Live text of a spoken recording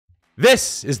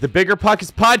This is the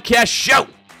BiggerPockets podcast show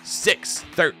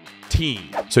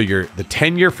 613. So the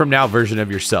 10-year from now version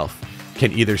of yourself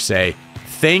can either say,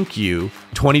 thank you,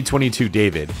 2022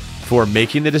 David, for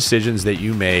making the decisions that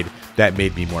you made that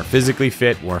made me more physically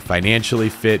fit, more financially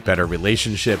fit, better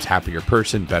relationships, happier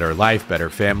person, better life,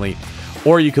 better family.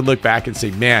 Or you can look back and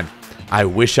say, man, I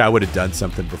wish I would have done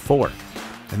something before.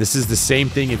 And this is the same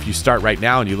thing if you start right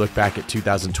now and you look back at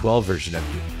 2012 version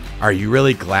of you. Are you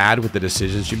really glad with the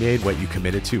decisions you made, what you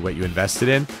committed to, what you invested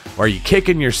in? Or are you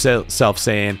kicking yourself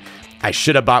saying, I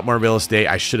should have bought more real estate.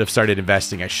 I should have started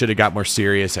investing. I should have got more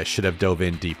serious. I should have dove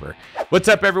in deeper. What's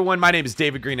up, everyone? My name is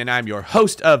David Greene, and I'm your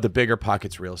host of the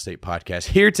BiggerPockets Real Estate Podcast.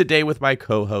 Here today with my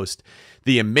co-host,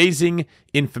 the amazing,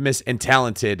 infamous, and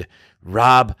talented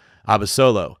Rob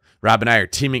Abasolo. Rob and I are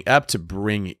teaming up to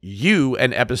bring you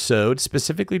an episode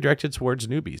specifically directed towards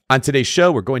newbies. On today's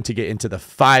show, we're going to get into the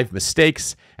 5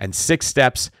 mistakes and 6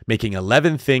 steps, making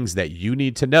 11 things that you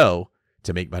need to know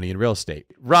to make money in real estate.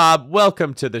 Rob,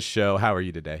 welcome to the show. How are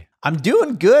you today? I'm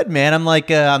doing good, man.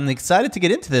 I'm excited to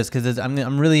get into this because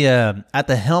I'm really at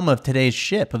the helm of today's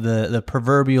ship of the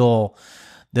proverbial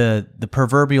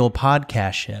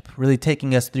podcast ship, really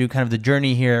taking us through kind of the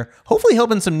journey here, hopefully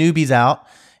helping some newbies out.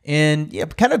 And yeah,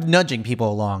 kind of nudging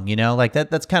people along, you know, like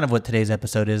that's kind of what today's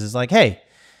episode is like, hey,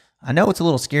 I know it's a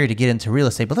little scary to get into real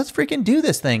estate, but let's freaking do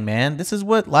this thing, man. This is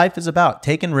what life is about,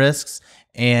 taking risks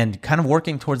and kind of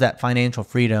working towards that financial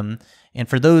freedom. And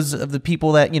for those of the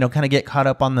people that, you know, kind of get caught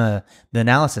up on the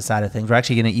analysis side of things, we're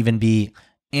actually going to even be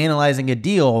analyzing a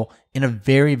deal in a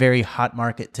very, very hot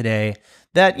market today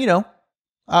that, you know,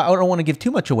 I don't want to give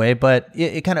too much away, but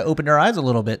it kind of opened our eyes a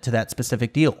little bit to that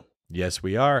specific deal. Yes,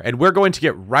 we are. And we're going to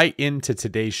get right into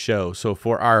today's show. So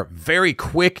for our very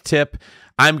quick tip,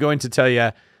 I'm going to tell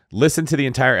you, listen to the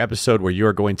entire episode where you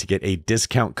are going to get a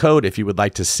discount code if you would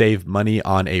like to save money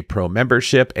on a pro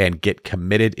membership and get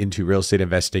committed into real estate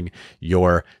investing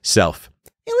yourself.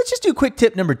 And let's just do quick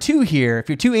tip number 2 here. If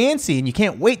you're too antsy and you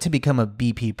can't wait to become a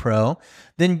BP Pro,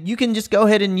 then you can just go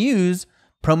ahead and use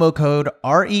promo code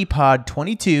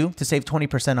REPOD22 to save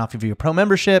 20% off of your pro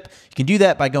membership. You can do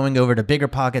that by going over to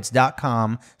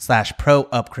biggerpockets.com/pro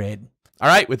upgrade. All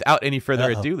right, without any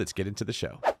further ado, let's get into the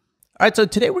show. All right, so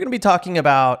today we're going to be talking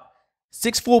about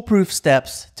 6 foolproof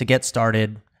steps to get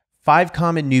started, 5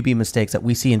 common newbie mistakes that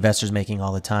we see investors making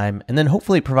all the time, and then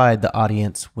hopefully provide the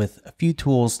audience with a few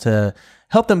tools to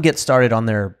help them get started on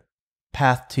their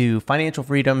path to financial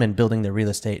freedom and building their real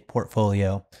estate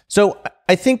portfolio. So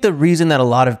I think the reason that a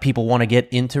lot of people want to get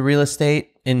into real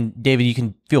estate, and David, you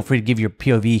can feel free to give your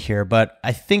POV here, but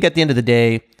I think at the end of the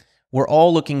day, we're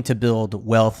all looking to build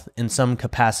wealth in some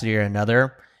capacity or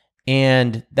another.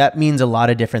 And that means a lot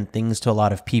of different things to a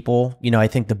lot of people. You know, I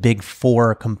think the big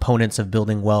 4 components of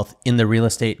building wealth in the real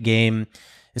estate game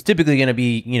is typically going to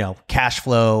be, you know, cash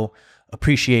flow,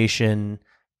 appreciation,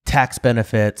 tax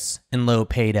benefits, and low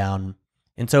pay down.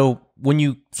 And so when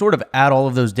you sort of add all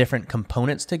of those different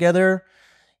components together,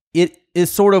 it is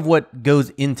sort of what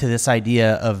goes into this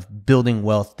idea of building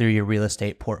wealth through your real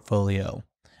estate portfolio.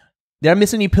 Did I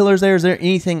miss any pillars there? Is there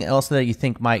anything else that you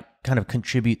think might kind of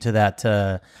contribute to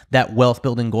that wealth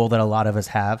building goal that a lot of us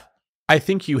have? I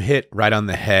think you hit right on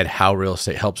the head how real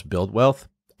estate helps build wealth.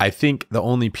 I think the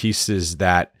only pieces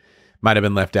that might have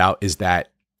been left out is that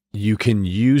you can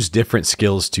use different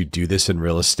skills to do this in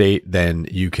real estate than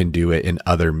you can do it in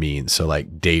other means. So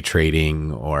like day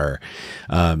trading or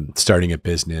starting a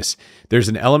business. There's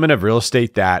an element of real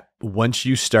estate that once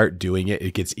you start doing it,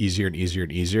 it gets easier and easier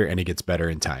and easier, and it gets better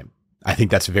in time. I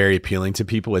think that's very appealing to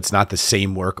people. It's not the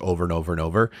same work over and over and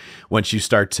over. Once you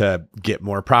start to get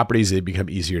more properties, they become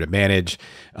easier to manage.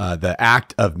 The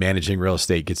act of managing real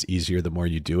estate gets easier the more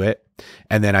you do it.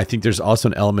 And then I think there's also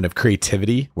an element of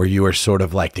creativity where you are sort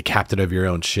of like the captain of your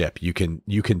own ship. You can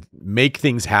make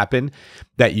things happen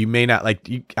that you may not like.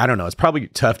 I don't know. It's probably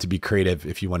tough to be creative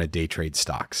if you want to day trade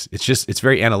stocks. It's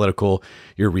very analytical.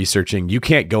 You're researching. You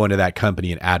can't go into that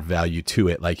company and add value to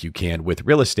it like you can with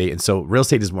real estate. And so real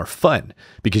estate is more fun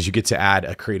because you get to add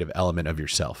a creative element of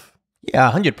yourself.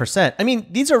 Yeah, 100%. I mean,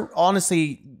 these are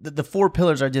honestly the 4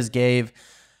 pillars I just gave.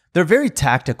 They're very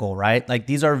tactical, right? Like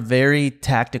these are very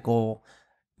tactical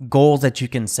goals that you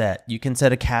can set. You can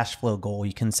set a cash flow goal.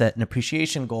 You can set an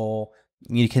appreciation goal.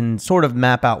 You can sort of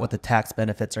map out what the tax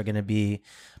benefits are going to be.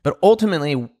 But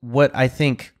ultimately, what I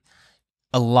think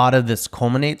a lot of this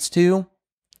culminates to,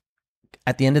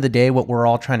 at the end of the day, what we're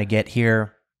all trying to get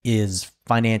here is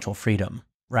financial freedom,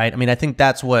 right? I mean, I think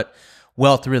that's what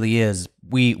wealth really is.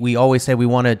 We always say we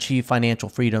want to achieve financial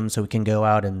freedom so we can go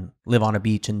out and live on a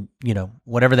beach and, you know,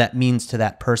 whatever that means to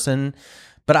that person.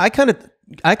 But I kind of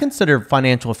I consider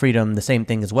financial freedom the same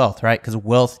thing as wealth, right? Because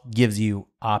wealth gives you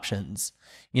options,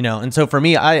 And so for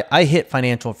me, I hit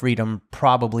financial freedom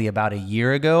probably about a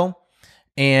year ago.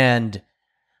 And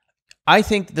I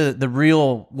think the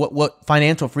real, what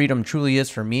financial freedom truly is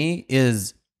for me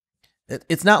is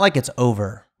it's not like it's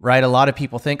over, right? A lot of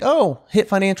people think, oh, hit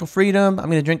financial freedom, I'm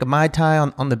going to drink a Mai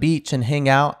Tai on the beach and hang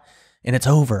out, and it's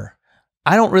over.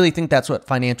 I don't really think that's what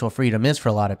financial freedom is for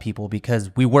a lot of people,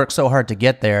 because we work so hard to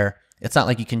get there. It's not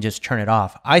like you can just turn it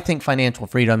off. I think financial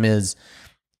freedom is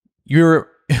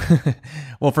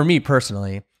well, for me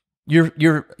personally,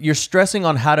 you're stressing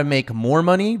on how to make more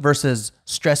money versus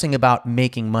stressing about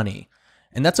making money.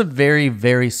 And that's a very,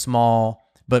 very small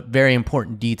but very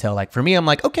important detail. Like for me, I'm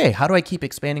like, okay, how do I keep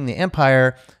expanding the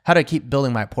empire? How do I keep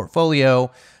building my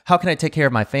portfolio? How can I take care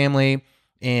of my family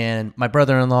and my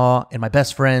brother-in-law and my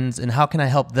best friends? And how can I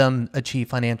help them achieve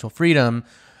financial freedom?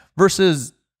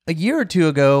 Versus a year or two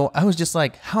ago, I was just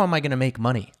like, how am I going to make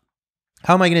money?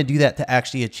 How am I going to do that to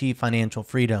actually achieve financial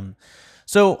freedom?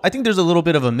 So I think there's a little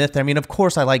bit of a myth there. I mean, of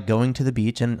course, I like going to the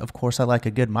beach, and of course, I like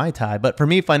a good Mai Tai. But for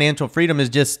me, financial freedom is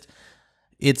just,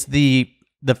 it's the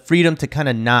freedom to kind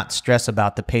of not stress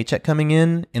about the paycheck coming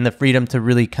in, and the freedom to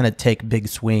really kind of take big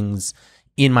swings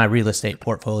in my real estate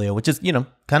portfolio, which is,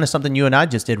 kind of something you and I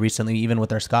just did recently, even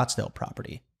with our Scottsdale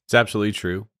property. It's absolutely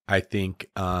true. I think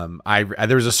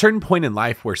there was a certain point in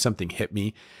life where something hit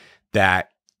me that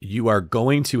you are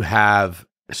going to have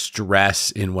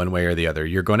stress in one way or the other.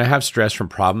 You're going to have stress from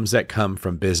problems that come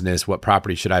from business. What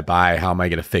property should I buy? How am I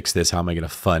going to fix this? How am I going to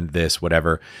fund this?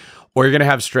 Whatever. Or you're going to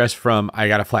have stress from, I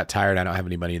got a flat tire and I don't have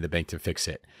any money in the bank to fix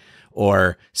it.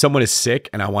 Or someone is sick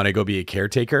and I want to go be a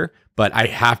caretaker, but I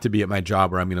have to be at my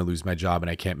job or I'm going to lose my job and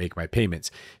I can't make my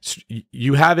payments. So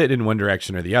you have it in one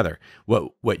direction or the other.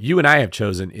 What you and I have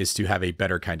chosen is to have a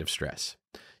better kind of stress.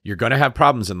 You're going to have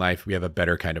problems in life. We have a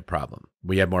better kind of problem.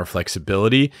 We have more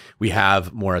flexibility. We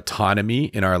have more autonomy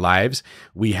in our lives.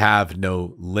 We have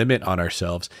no limit on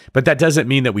ourselves. But that doesn't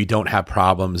mean that we don't have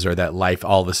problems or that life,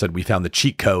 all of a sudden, we found the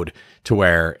cheat code to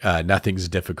where nothing's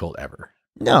difficult ever.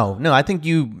 No, I think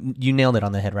you nailed it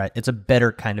on the head, right? It's a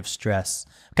better kind of stress.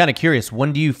 I'm kind of curious,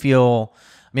 when do you feel,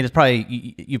 I mean, it's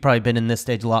probably, you've probably been in this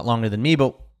stage a lot longer than me,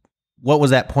 but what was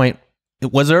that point?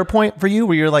 Was there a point for you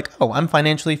where you're like, oh, I'm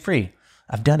financially free?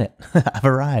 I've done it. I've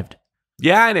arrived.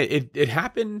 Yeah, and it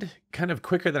happened kind of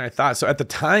quicker than I thought. So at the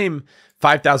time,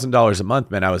 $5,000 a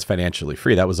month meant I was financially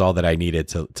free. That was all that I needed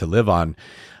to live on.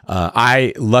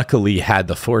 I luckily had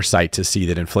the foresight to see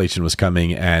that inflation was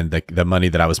coming and the money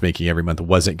that I was making every month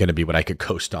wasn't going to be what I could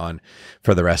coast on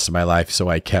for the rest of my life. So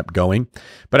I kept going.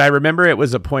 But I remember it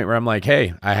was a point where I'm like,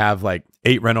 hey, I have like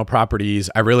 8 rental properties.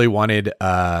 I really wanted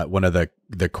one of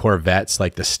the Corvettes,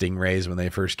 like the Stingrays when they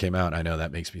first came out. I know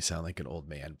that makes me sound like an old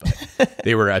man, but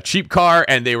they were a cheap car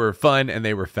and they were fun and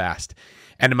they were fast.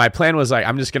 And my plan was like,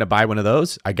 I'm just going to buy one of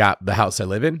those. I got the house I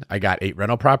live in. I got 8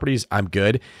 rental properties. I'm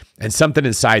good. And something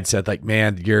inside said like,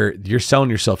 man, you're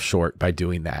selling yourself short by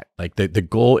doing that. Like the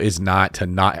goal is not to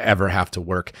not ever have to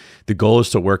work. The goal is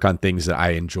to work on things that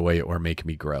I enjoy or make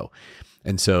me grow.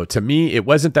 And so to me, it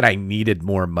wasn't that I needed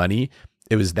more money.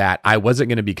 It was that I wasn't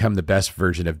going to become the best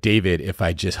version of David if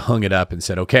I just hung it up and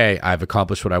said, okay, I've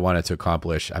accomplished what I wanted to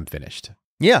accomplish. I'm finished.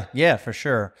 Yeah, for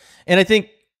sure. And I think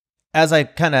as I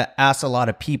kind of asked a lot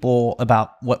of people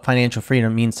about what financial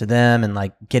freedom means to them and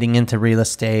like getting into real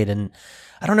estate, and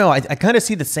I don't know, I kind of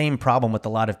see the same problem with a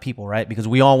lot of people, right? Because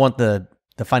we all want the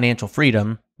financial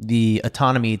freedom, the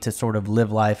autonomy to sort of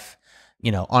live life,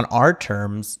 on our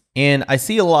terms. And I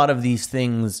see a lot of these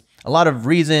things, a lot of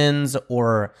reasons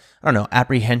or, I don't know,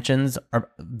 apprehensions are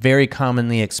very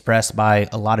commonly expressed by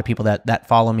a lot of people that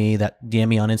follow me, that DM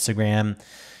me on Instagram.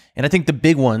 And I think the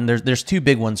big one, there's 2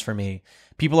 big ones for me.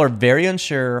 People are very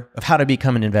unsure of how to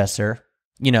become an investor.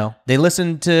 They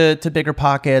listen to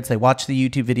BiggerPockets, they watch the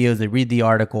YouTube videos, they read the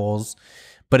articles,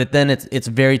 but then it's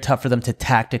very tough for them to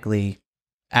tactically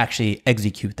actually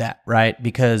execute that, right?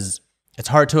 Because it's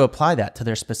hard to apply that to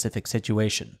their specific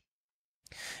situation.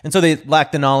 And so they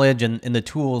lack the knowledge and the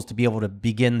tools to be able to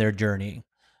begin their journey,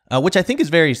 which I think is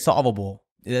very solvable.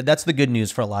 That's the good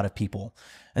news for a lot of people.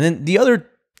 And then the other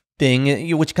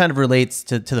thing, which kind of relates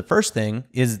to the first thing,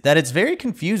 is that it's very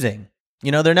confusing.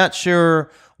 They're not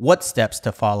sure what steps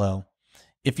to follow.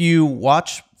 If you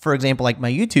watch, for example, like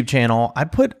my YouTube channel, I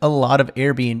put a lot of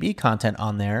Airbnb content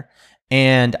on there,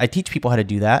 and I teach people how to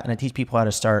do that, and I teach people how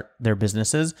to start their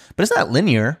businesses, but it's not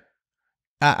linear.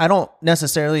 I don't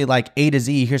necessarily like A to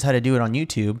Z, here's how to do it on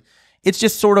YouTube. It's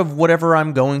just sort of whatever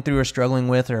I'm going through or struggling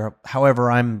with, or however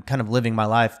I'm kind of living my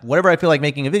life, whatever I feel like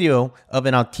making a video of,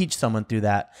 and I'll teach someone through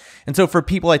that. And so for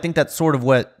people, I think that's sort of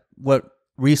what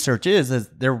research is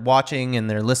they're watching and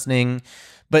they're listening,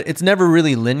 but it's never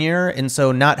really linear. And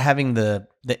so not having the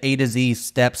A to Z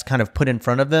steps kind of put in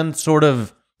front of them sort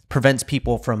of prevents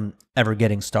people from ever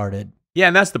getting started. Yeah,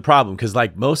 and that's the problem, because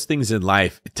like most things in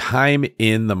life, time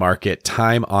in the market,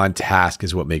 time on task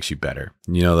is what makes you better.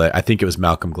 You know, I think it was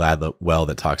Malcolm Gladwell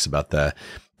that talks about the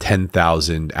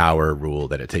 10,000 hour rule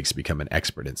that it takes to become an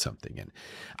expert in something. And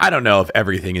I don't know if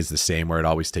everything is the same where it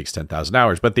always takes 10,000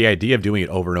 hours, but the idea of doing it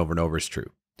over and over and over is true.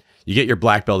 You get your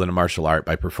black belt in a martial art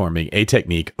by performing a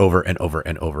technique over and over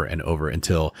and over and over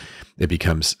until it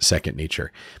becomes second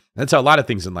nature. That's how a lot of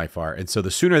things in life are. And so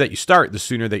the sooner that you start, the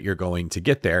sooner that you're going to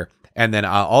get there. And then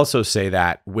I'll also say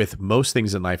that with most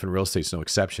things in life, and real estate's no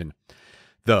exception,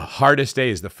 the hardest day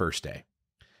is the first day.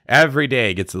 Every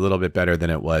day gets a little bit better than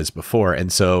it was before.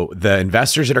 And so the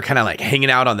investors that are kind of like hanging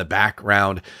out on the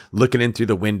background, looking in through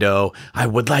the window, I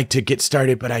would like to get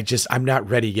started, but I'm not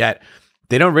ready yet.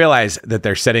 They don't realize that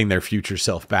they're setting their future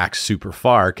self back super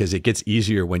far, because it gets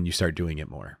easier when you start doing it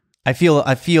more. I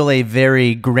feel a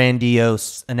very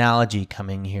grandiose analogy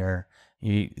coming here.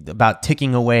 About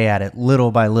ticking away at it little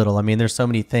by little. I mean, there's so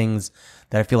many things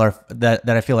that I feel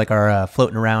are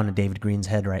floating around in David Greene's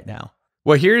head right now.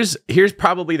 Well, here's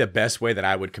probably the best way that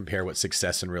I would compare what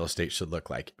success in real estate should look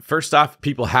like. First off,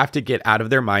 people have to get out of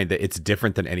their mind that it's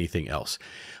different than anything else.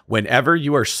 Whenever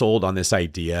you are sold on this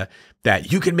idea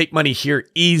that you can make money here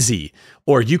easy,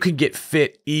 or you can get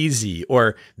fit easy,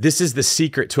 or this is the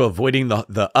secret to avoiding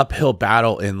the uphill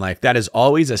battle in life, that is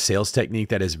always a sales technique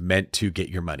that is meant to get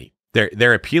your money.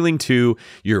 They're appealing to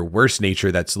your worst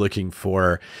nature that's looking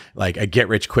for like a get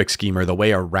rich quick scheme or the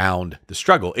way around the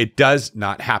struggle. It does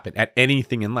not happen at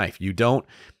anything in life. You don't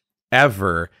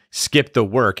ever skip the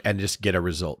work and just get a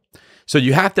result. So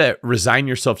you have to resign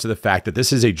yourself to the fact that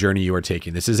this is a journey you are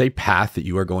taking. This is a path that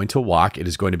you are going to walk. It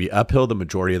is going to be uphill the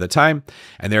majority of the time.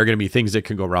 And there are going to be things that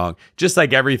can go wrong, just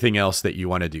like everything else that you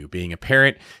want to do. Being a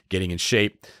parent, getting in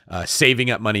shape,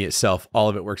 saving up money itself, all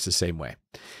of it works the same way.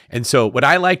 And so what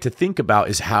I like to think about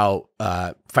is how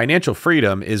financial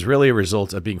freedom is really a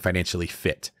result of being financially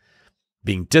fit,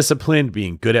 being disciplined,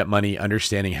 being good at money,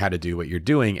 understanding how to do what you're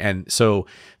doing. And so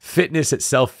fitness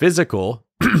itself, physical,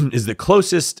 is the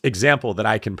closest example that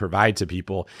I can provide to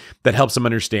people that helps them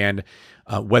understand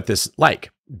what this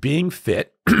like. Being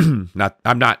fit, I'm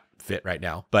not fit right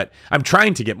now, but I'm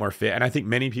trying to get more fit. And I think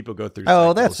many people go through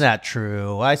cycles. That's not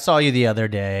true. I saw you the other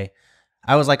day.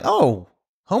 I was like, oh,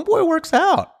 homeboy works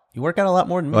out. You work out a lot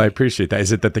more than me. Well, I appreciate that.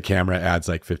 Is it that the camera adds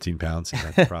like 15 pounds?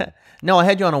 That's the problem. No, I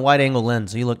had you on a wide angle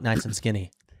lens, so you look nice and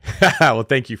skinny. Well,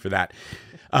 thank you for that.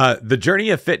 The journey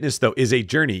of fitness, though, is a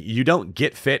journey. You don't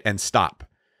get fit and stop.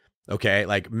 Okay.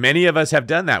 Like many of us have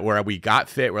done that where we got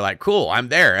fit. We're like, cool, I'm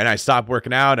there. And I stopped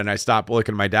working out and I stopped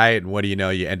looking at my diet. And what do you know?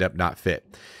 You end up not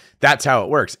fit. That's how it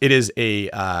works. It is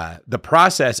the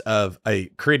process of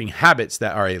creating habits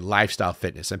that are a lifestyle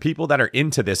fitness. And people that are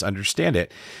into this understand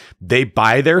it. They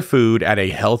buy their food at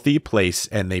a healthy place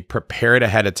and they prepare it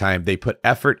ahead of time. They put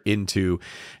effort into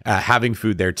having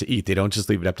food there to eat. They don't just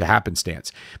leave it up to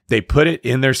happenstance. They put it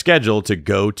in their schedule to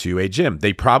go to a gym.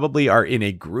 They probably are in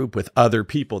a group with other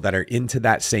people that are into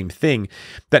that same thing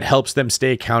that helps them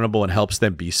stay accountable and helps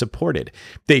them be supported.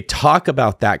 They talk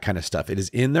about that kind of stuff. It is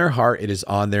in their heart. It is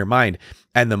on their mind.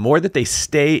 And the more that they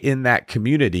stay in that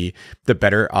community, the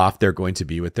better off they're going to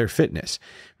be with their fitness.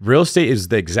 Real estate is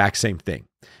the exact same thing.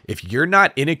 If you're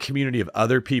not in a community of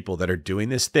other people that are doing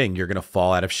this thing, you're going to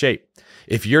fall out of shape.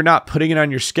 If you're not putting it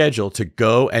on your schedule to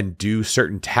go and do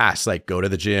certain tasks, like go to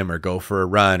the gym or go for a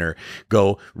run or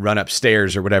go run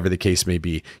upstairs or whatever the case may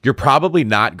be, you're probably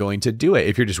not going to do it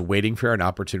if you're just waiting for an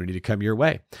opportunity to come your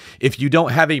way. If you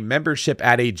don't have a membership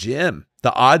at a gym,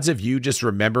 the odds of you just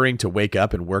remembering to wake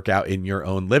up and work out in your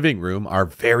own living room are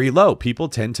very low. People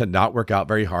tend to not work out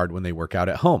very hard when they work out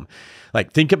at home.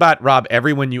 Like think about, Rob,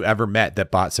 everyone you ever met that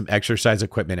bought some exercise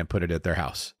equipment and put it at their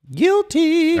house.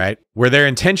 Guilty. Right? Were their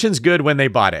intentions good when they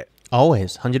bought it?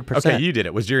 Always, 100%. Okay, you did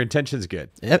it. Was your intentions good?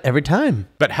 Every time.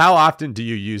 But how often do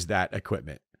you use that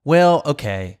equipment? Well,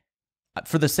 okay.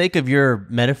 For the sake of your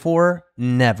metaphor,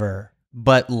 never.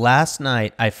 But last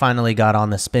night, I finally got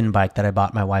on the spin bike that I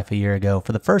bought my wife a year ago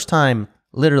for the first time,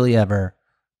 literally ever.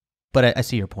 But I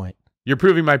see your point. You're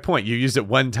proving my point. You use it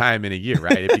one time in a year,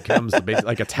 right? It becomes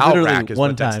like a towel rack is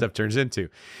what that stuff turns into.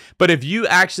 But if you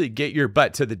actually get your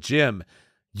butt to the gym,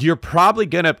 you're probably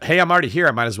going to, hey, I'm already here.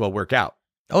 I might as well work out.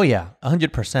 Oh, yeah.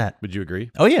 100%. Would you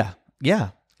agree? Oh, yeah.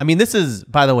 Yeah. I mean, this is,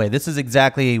 by the way, this is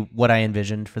exactly what I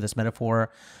envisioned for this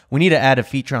metaphor. We need to add a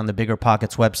feature on the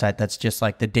BiggerPockets website that's just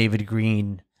like the David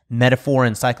Greene metaphor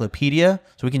encyclopedia.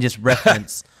 So we can just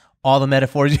reference all the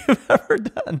metaphors you've ever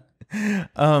done.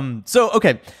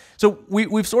 So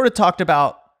we've sort of talked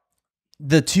about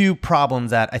the two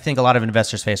problems that I think a lot of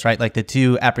investors face, right? Like the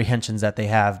two apprehensions that they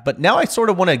have. But now I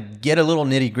sort of want to get a little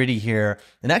nitty gritty here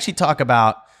and actually talk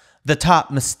about the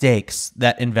top mistakes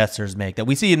that investors make, that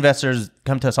we see investors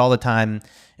come to us all the time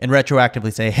and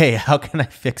retroactively say, hey, how can I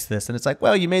fix this? And it's like,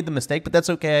 well, you made the mistake, but that's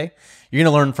okay. You're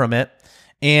going to learn from it.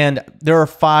 And there are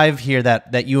 5 here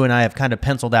that you and I have kind of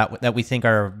penciled out that we think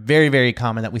are very, very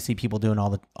common that we see people doing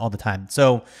all the time.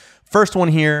 So first one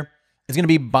here is going to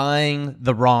be buying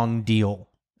the wrong deal.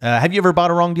 Have you ever bought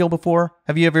a wrong deal before?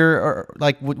 Have you ever,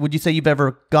 would you say you've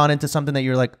ever gone into something that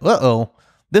you're like, uh-oh,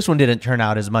 this one didn't turn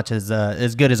out as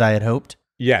good as I had hoped?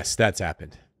 Yes, that's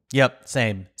happened. Yep,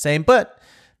 same. But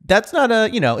that's not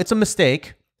it's a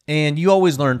mistake, and you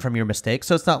always learn from your mistakes.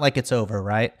 So it's not like it's over,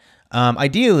 right?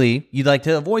 Ideally, you'd like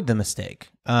to avoid the mistake.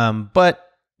 But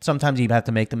sometimes you have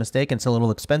to make the mistake, and it's a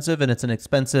little expensive, and it's an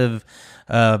expensive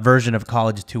version of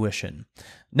college tuition.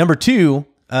 Number 2,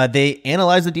 they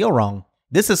analyze the deal wrong.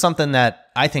 This is something that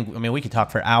I think, we could talk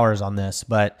for hours on this,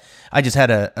 but I just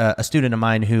had a student of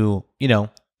mine who,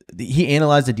 he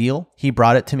analyzed the deal. He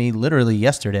brought it to me literally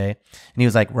yesterday, and he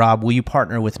was like, Rob, will you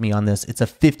partner with me on this? It's a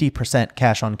 50%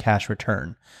 cash on cash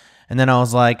return. And then I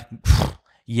was like,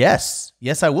 yes,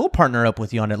 I will partner up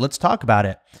with you on it. Let's talk about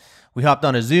it. We hopped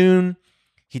on a Zoom.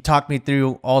 He talked me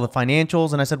through all the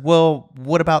financials, and I said, well,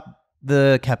 what about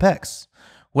the CapEx?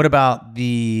 What about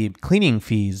the cleaning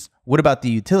fees? What about the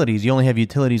utilities? You only have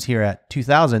utilities here at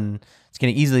 $2,000. It's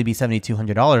going to easily be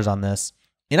 $7,200 on this.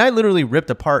 And I literally ripped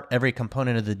apart every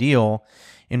component of the deal.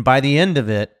 And by the end of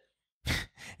it,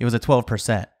 it was a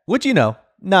 12%, which,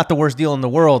 not the worst deal in the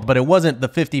world, but it wasn't the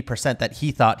 50% that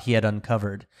he thought he had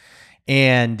uncovered.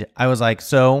 And I was like,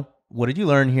 so what did you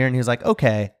learn here? And he was like,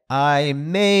 okay, I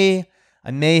may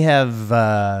have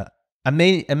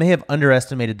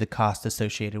underestimated the cost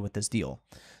associated with this deal.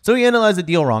 So he analyzed the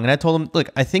deal wrong. And I told him, look,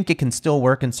 I think it can still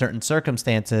work in certain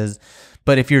circumstances,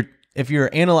 but if you're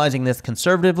analyzing this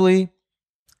conservatively,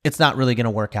 it's not really going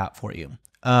to work out for you.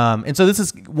 And so this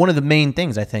is one of the main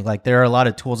things, I think. Like, there are a lot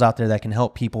of tools out there that can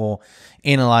help people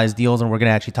analyze deals, and we're going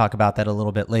to actually talk about that a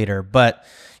little bit later. But,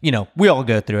 we all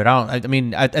go through it.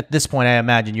 At this point, I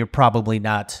imagine you're probably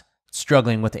not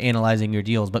struggling with analyzing your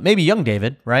deals, but maybe young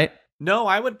David, right? No,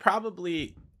 I would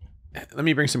probably, let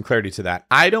me bring some clarity to that.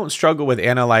 I don't struggle with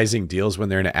analyzing deals when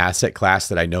they're in an asset class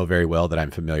that I know very well, that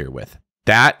I'm familiar with.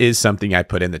 That is something I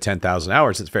put in the 10,000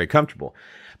 hours. It's very comfortable.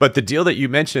 But the deal that you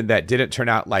mentioned that didn't turn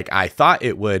out like I thought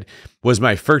it would was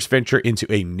my first venture into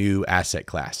a new asset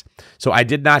class. So I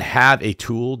did not have a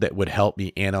tool that would help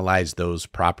me analyze those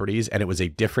properties. And it was a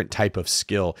different type of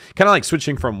skill, kind of like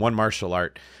switching from one martial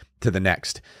art to the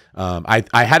next. I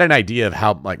had an idea of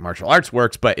how like martial arts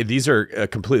works, but these are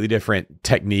completely different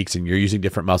techniques, and you're using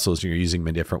different muscles and you're using them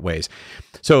in different ways.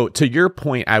 So to your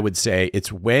point, I would say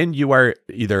it's when you are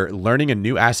either learning a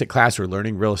new asset class or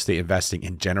learning real estate investing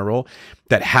in general,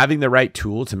 that having the right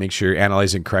tool to make sure you're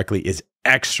analyzing correctly is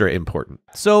extra important.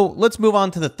 So let's move on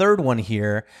to the third one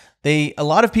here. A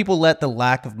lot of people let the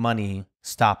lack of money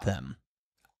stop them.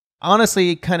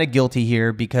 Honestly, kind of guilty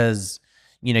here, because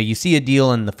you see a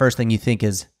deal and the first thing you think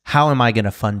is, how am I going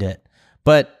to fund it?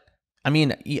 But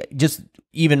just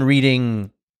even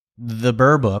reading the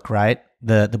Burr book, right?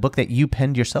 The book that you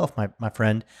penned yourself, my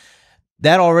friend,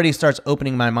 that already starts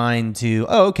opening my mind to,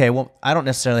 oh, okay, well, I don't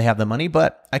necessarily have the money,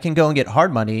 but I can go and get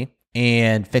hard money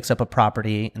and fix up a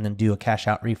property and then do a cash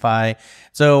out refi.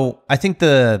 So I think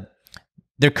there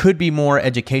could be more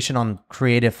education on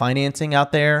creative financing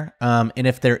out there. And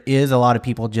if there is, a lot of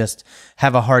people just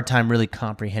have a hard time really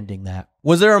comprehending that.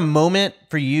 Was there a moment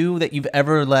for you that you've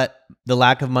ever let the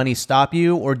lack of money stop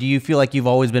you? Or do you feel like you've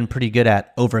always been pretty good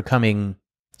at overcoming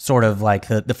sort of like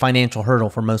the financial hurdle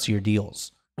for most of your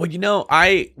deals? Well,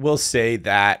 I will say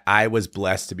that I was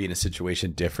blessed to be in a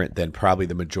situation different than probably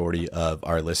the majority of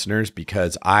our listeners,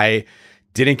 because I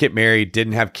didn't get married,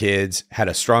 didn't have kids, had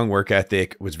a strong work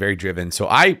ethic, was very driven. So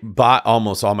I bought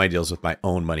almost all my deals with my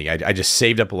own money. I just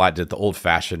saved up a lot, did it the old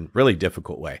fashioned, really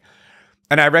difficult way.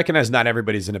 And I recognize not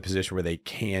everybody's in a position where they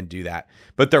can do that.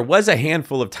 But there was a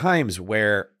handful of times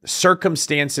where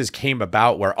circumstances came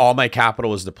about where all my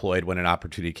capital was deployed when an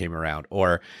opportunity came around,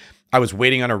 or I was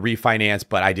waiting on a refinance,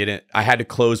 but I had to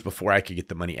close before I could get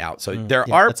the money out. So there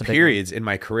are periods in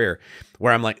my career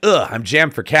where I'm like, I'm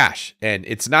jammed for cash. And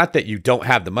it's not that you don't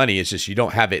have the money. It's just you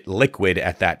don't have it liquid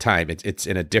at that time. It's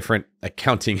in a different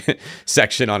accounting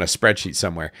section on a spreadsheet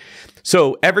somewhere.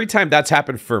 So every time that's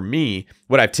happened for me,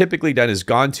 what I've typically done is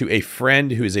gone to a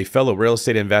friend who is a fellow real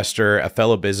estate investor, a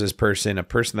fellow business person, a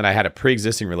person that I had a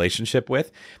pre-existing relationship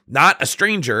with, not a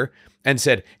stranger, and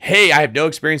said, hey, I have no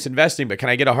experience investing, but can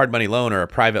I get a hard money loan or a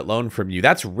private loan from you?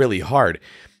 That's really hard.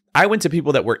 I went to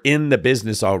people that were in the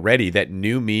business already, that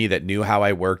knew me, that knew how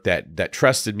I worked, that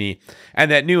trusted me,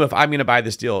 and that knew if I'm going to buy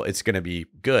this deal, it's going to be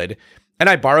good. And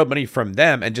I borrowed money from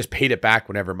them and just paid it back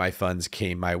whenever my funds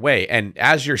came my way. And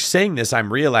as you're saying this,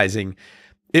 I'm realizing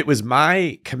it was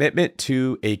my commitment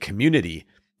to a community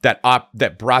that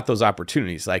brought those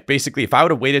opportunities. Like basically, if I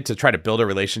would have waited to try to build a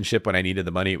relationship when I needed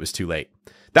the money, it was too late.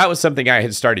 That was something I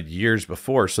had started years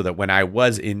before, so that when I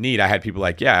was in need, I had people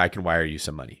like, yeah, I can wire you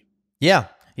some money. Yeah.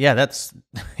 Yeah, that's,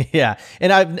 yeah.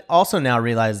 And I've also now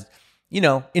realized,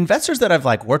 investors that I've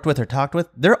like worked with or talked with,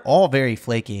 they're all very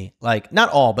flaky. Like not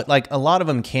all, but like a lot of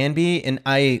them can be. And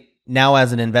I now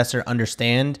as an investor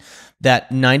understand that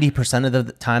 90% of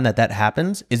the time that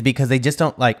happens is because they just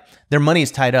don't like, their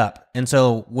money's tied up. And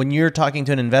so when you're talking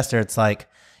to an investor, it's like,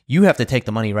 you have to take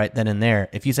the money right then and there.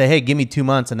 If you say, hey, give me 2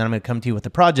 months and then I'm going to come to you with the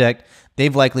project,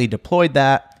 they've likely deployed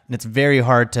that. And it's very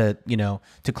hard to,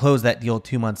 to close that deal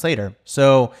 2 months later.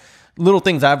 So little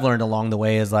things I've learned along the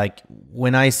way is like,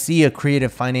 when I see a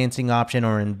creative financing option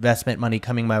or investment money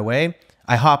coming my way,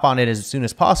 I hop on it as soon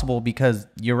as possible, because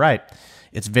you're right.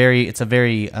 It's a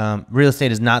very, real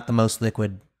estate is not the most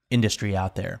liquid industry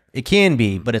out there. It can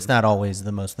be, but it's not always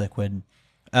the most liquid.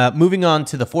 Moving on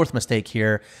to the fourth mistake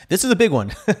here. This is a big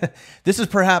one. This is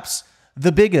perhaps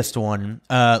the biggest one.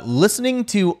 Listening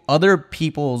to other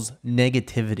people's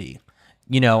negativity.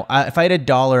 If I had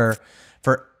 $1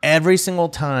 for every single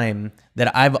time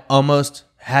that I've almost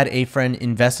had a friend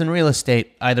invest in real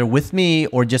estate, either with me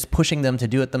or just pushing them to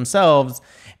do it themselves,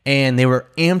 and they were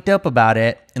amped up about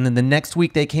it, and then the next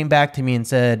week they came back to me and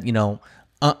said,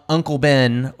 Uncle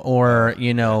Ben or,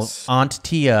 Yes. Aunt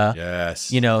Tia,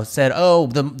 Yes. said, oh,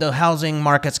 the housing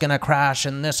market's going to crash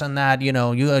and this and that, you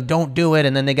don't do it.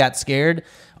 And then they got scared.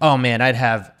 Oh man, I'd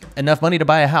have enough money to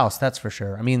buy a house. That's for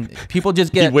sure. I mean, people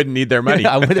just get, You wouldn't need their money.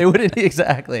 they wouldn't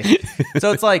exactly.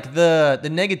 So it's like the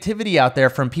negativity out there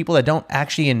from people that don't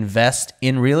actually invest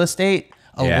in real estate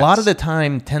a lot of the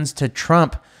time tends to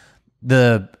trump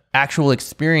the actual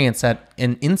experience and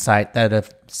insight that a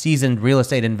seasoned real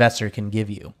estate investor can give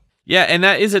you. Yeah, and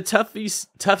that is a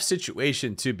tough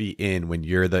situation to be in when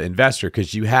you're the investor,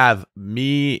 because you have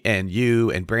me and you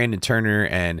and Brandon Turner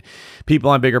and people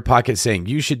on BiggerPockets saying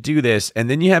you should do this, and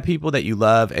then you have people that you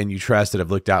love and you trust that have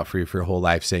looked out for you for your whole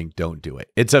life saying don't do it.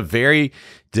 It's a very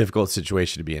difficult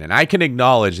situation to be in, and I can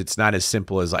acknowledge it's not as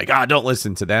simple as like, don't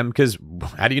listen to them, because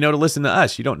how do you know to listen to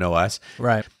us? You don't know us,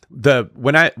 right?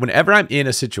 Whenever I'm in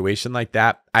a situation like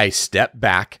that, I step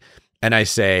back and I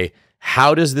say,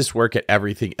 how does this work at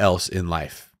everything else in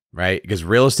life, right? Because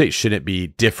real estate shouldn't be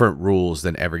different rules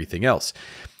than everything else.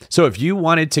 So if you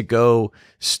wanted to go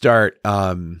start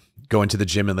going to the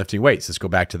gym and lifting weights, let's go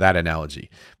back to that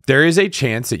analogy. There is a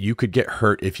chance that you could get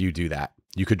hurt if you do that.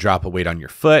 You could drop a weight on your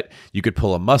foot. You could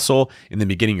pull a muscle. In the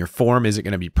beginning, your form isn't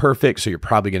going to be perfect, so you're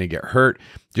probably going to get hurt.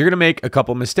 You're going to make a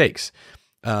couple mistakes.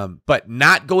 But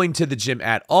not going to the gym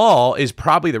at all is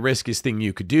probably the riskiest thing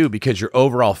you could do, because your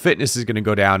overall fitness is going to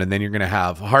go down, and then you're going to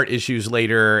have heart issues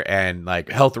later and like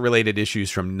health related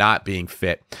issues from not being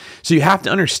fit. So you have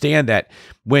to understand that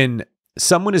when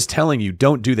someone is telling you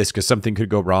don't do this because something could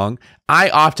go wrong, I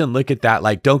often look at that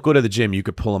like, don't go to the gym. You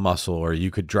could pull a muscle, or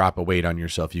you could drop a weight on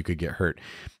yourself. You could get hurt.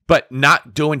 But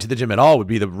not going to the gym at all would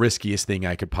be the riskiest thing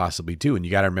I could possibly do. And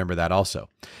you got to remember that also.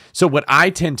 So what I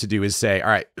tend to do is say, all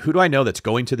right, who do I know that's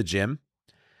going to the gym?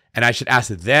 And I should ask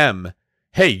them,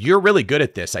 hey, you're really good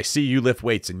at this. I see you lift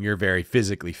weights and you're very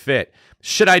physically fit.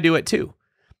 Should I do it too?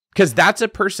 Because that's a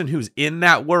person who's in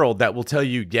that world that will tell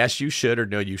you, yes, you should, or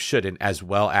no, you shouldn't, as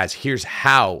well as here's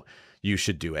how you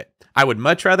should do it. I would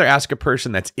much rather ask a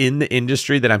person that's in the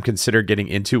industry that I'm considering getting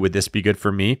into, would this be good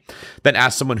for me, than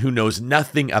ask someone who knows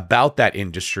nothing about that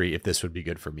industry if this would be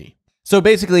good for me. So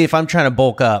basically, if I'm trying to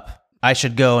bulk up, I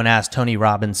should go and ask Tony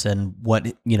Robinson what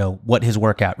his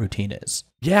workout routine is.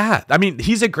 Yeah. I mean,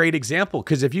 he's a great example,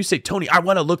 because if you say, Tony, I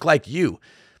want to look like you,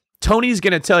 Tony's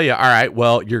going to tell you, all right,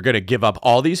 well, you're going to give up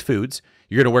all these foods.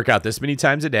 You're going to work out this many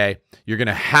times a day. You're going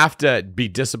to have to be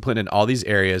disciplined in all these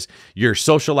areas. Your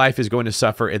social life is going to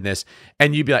suffer in this.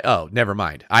 And you'd be like, oh, never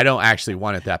mind. I don't actually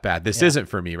want it that bad. This isn't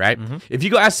for me, right? Mm-hmm. If you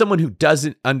go ask someone who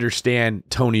doesn't understand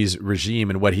Tony's regime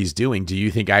and what he's doing, do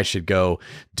you think I should go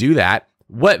do that?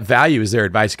 What value is their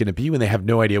advice going to be when they have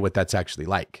no idea what that's actually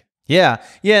like? Yeah.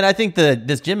 Yeah. And I think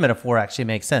this gym metaphor actually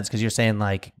makes sense because you're saying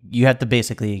like you have to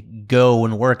basically go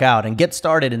and work out and get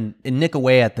started and nick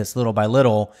away at this little by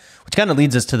little, which kind of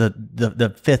leads us to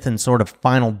the fifth and sort of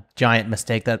final giant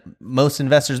mistake that most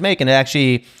investors make. And it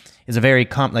actually is a very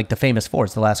like the famous four.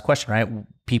 It's the last question, right?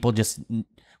 People just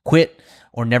quit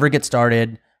or never get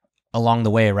started along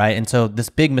the way, right? And so this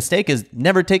big mistake is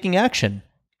never taking action.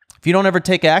 If you don't ever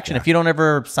take action, if you don't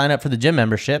ever sign up for the gym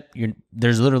membership,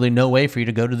 there's literally no way for you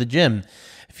to go to the gym.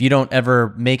 If you don't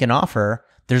ever make an offer,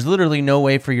 there's literally no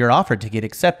way for your offer to get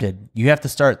accepted. You have to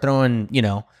start throwing,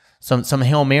 some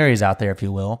Hail Marys out there, if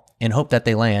you will, and hope that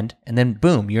they land. And then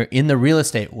boom, you're in the real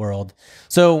estate world.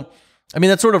 So, I mean,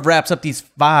 that sort of wraps up these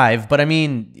 5, but I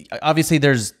mean, obviously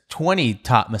there's 20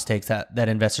 top mistakes that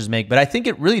investors make, but I think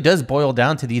it really does boil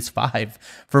down to these 5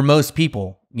 for most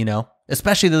people,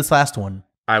 especially this last one.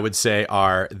 I would say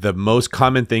are the most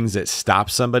common things that stop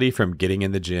somebody from getting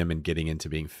in the gym and getting into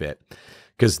being fit.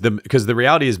 Because the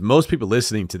reality is most people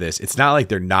listening to this, it's not like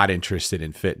they're not interested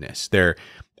in fitness. They're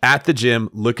at the gym,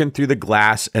 looking through the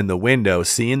glass and the window,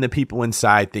 seeing the people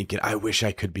inside thinking, I wish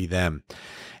I could be them.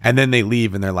 And then they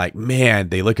leave and they're like, man,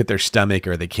 they look at their stomach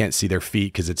or they can't see their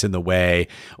feet because it's in the way,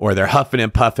 or they're huffing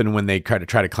and puffing when they try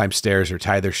to climb stairs or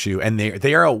tie their shoe. And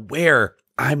they are aware,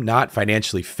 I'm not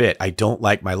financially fit. I don't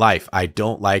like my life. I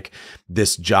don't like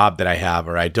this job that I have,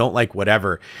 or I don't like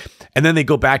whatever. And then they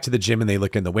go back to the gym and they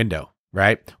look in the window,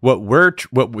 right?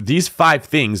 What these 5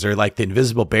 things are like the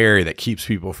invisible barrier that keeps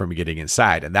people from getting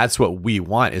inside. And that's what we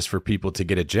want, is for people to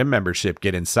get a gym membership,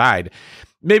 get inside.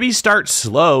 Maybe start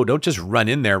slow. Don't just run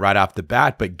in there right off the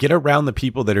bat, but get around the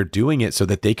people that are doing it so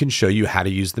that they can show you how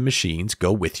to use the machines,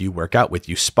 go with you, work out with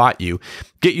you, spot you,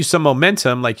 get you some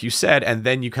momentum, like you said, and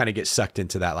then you kind of get sucked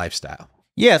into that lifestyle.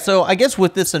 Yeah. So I guess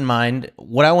with this in mind,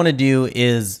 what I want to do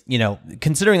is,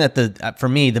 considering that for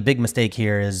me, the big mistake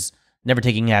here is never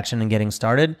taking action and getting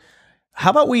started.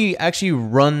 How about we actually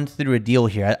run through a deal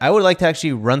here? I would like to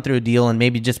actually run through a deal and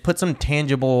maybe just put some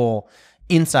tangible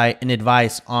insight and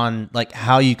advice on like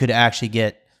how you could actually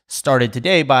get started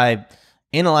today by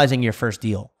analyzing your first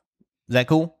deal. Is that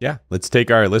cool? Yeah. Let's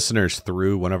take our listeners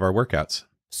through one of our workouts.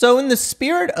 So in the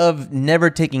spirit of never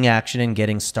taking action and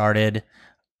getting started,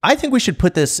 I think we should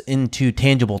put this into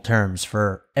tangible terms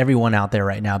for everyone out there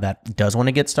right now that does want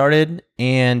to get started.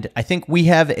 And I think we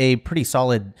have a pretty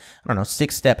solid,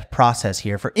 6-step process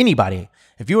here for anybody.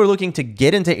 If you are looking to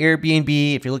get into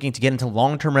Airbnb, if you're looking to get into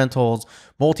long-term rentals,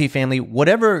 multifamily,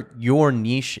 whatever your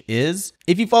niche is,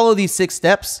 if you follow these 6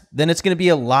 steps, then it's going to be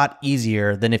a lot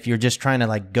easier than if you're just trying to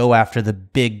like go after the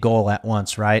big goal at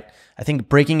once, right? I think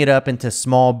breaking it up into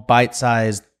small,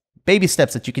 bite-sized baby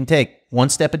steps that you can take, 1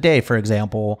 step a day, for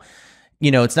example,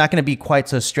 it's not going to be quite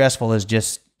so stressful as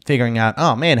just figuring out,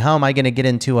 oh man, how am I going to get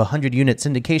into a 100-unit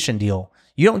syndication deal?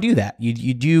 You don't do that.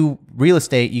 You do real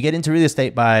estate. You get into real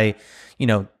estate by,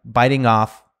 biting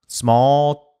off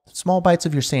small bites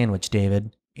of your sandwich,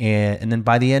 David. And then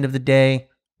by the end of the day,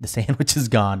 the sandwich is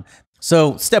gone.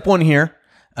 So step 1 here,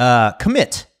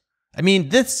 commit. I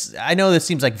mean, I know this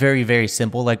seems like very, very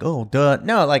simple, like, oh, duh.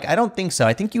 No, like, I don't think so.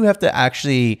 I think you have to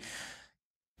actually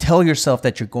tell yourself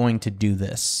that you're going to do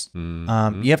this.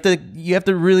 Mm-hmm. You have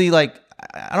to really, like,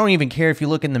 I don't even care if you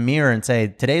look in the mirror and say,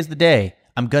 today's the day,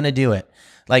 I'm going to do it.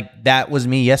 Like, that was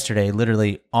me yesterday,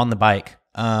 literally on the bike.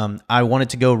 I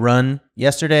wanted to go run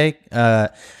yesterday,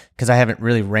 because I haven't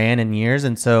really ran in years.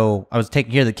 And so I was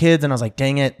taking care of the kids and I was like,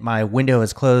 dang it, my window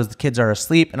is closed. The kids are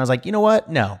asleep. And I was like, you know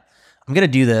what? No. I'm going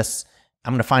to do this.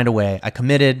 I'm going to find a way. I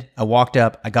committed. I walked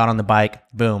up. I got on the bike.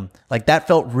 Boom. Like that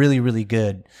felt really, really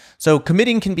good. So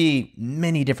committing can be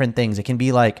many different things. It can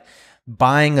be like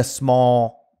buying a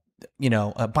small,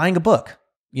 buying a book,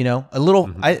 a little,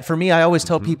 mm-hmm. For me, I always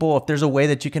tell people if there's a way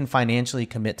that you can financially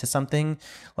commit to something,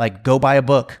 like go buy a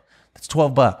book. It's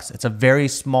 $12. It's a very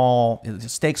small, the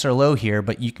stakes are low here,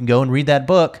 but you can go and read that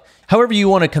book. However you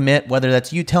want to commit, whether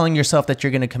that's you telling yourself that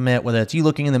you're going to commit, whether it's you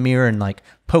looking in the mirror and like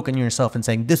poking yourself and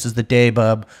saying, this is the day,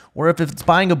 bub, or if it's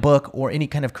buying a book or any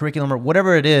kind of curriculum or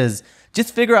whatever it is,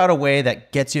 just figure out a way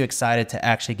that gets you excited to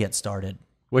actually get started.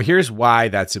 Well, here's why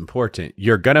that's important.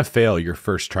 You're going to fail your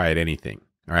first try at anything.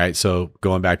 All right. So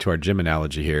going back to our gym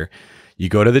analogy here, you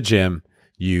go to the gym,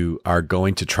 you are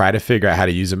going to try to figure out how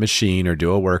to use a machine or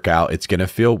do a workout. It's going to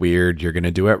feel weird. You're going to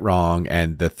do it wrong.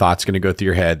 And the thought's going to go through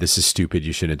your head. This is stupid.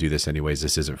 You shouldn't do this anyways.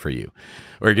 This isn't for you.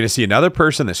 Or you're going to see another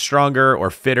person that's stronger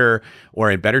or fitter or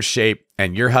in better shape,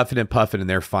 and you're huffing and puffing and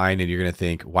they're fine. And you're going to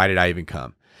think, why did I even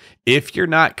come? If you're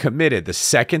not committed, the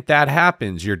second that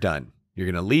happens, you're done. You're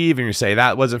going to leave and you're going to say,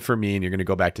 that wasn't for me. And you're going to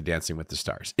go back to Dancing with the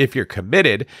Stars. If you're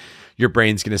committed, your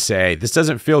brain's going to say, this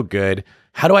doesn't feel good.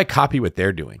 How do I copy what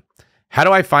they're doing? How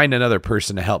do I find another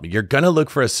person to help me? You're going to look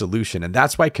for a solution. And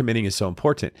that's why committing is so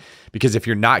important. Because if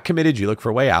you're not committed, you look for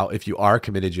a way out. If you are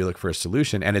committed, you look for a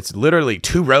solution. And it's literally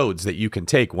two roads that you can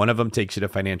take. One of them takes you to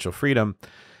financial freedom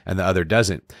and the other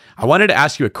doesn't. I wanted to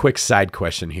ask you a quick side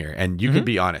question here, and you can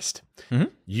be honest.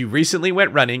 You recently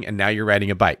went running and now you're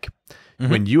riding a bike.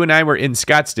 When you and I were in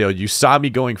Scottsdale, you saw me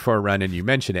going for a run and you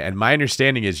mentioned it. And my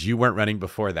understanding is you weren't running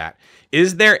before that.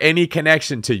 Is there any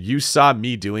connection to you saw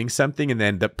me doing something and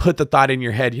then put the thought in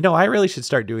your head, you know, I really should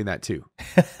start doing that too?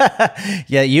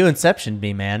 Yeah, you inceptioned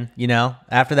me, man. You know,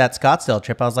 after that Scottsdale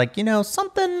trip, I was like, you know,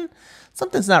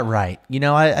 something's not right. You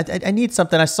know, I need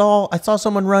something. I saw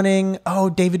someone running. Oh,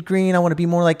 David Greene, I want to be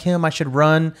more like him. I should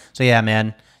run. So yeah,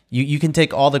 man. You can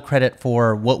take all the credit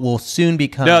for what will soon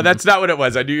become. No, that's not what it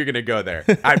was. I knew you were going to go there.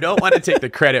 I don't want to take the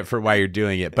credit for why you're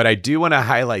doing it, but I do want to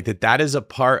highlight that is a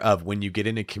part of when you get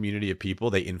in a community of people,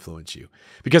 they influence you.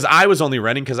 Because I was only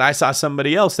running because I saw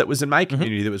somebody else that was in my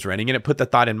community that was running, and it put the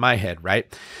thought in my head,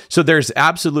 right? So there's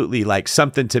absolutely like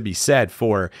something to be said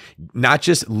for not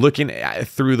just looking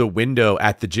through the window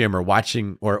at the gym or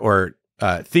watching or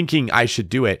thinking I should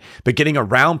do it, but getting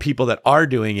around people that are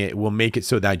doing it will make it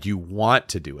so that you want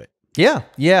to do it. Yeah,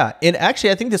 yeah. And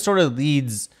actually, I think this sort of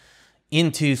leads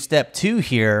into step 2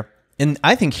 here. And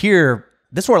I think here,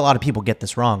 this is where a lot of people get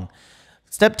this wrong.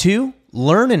 Step 2,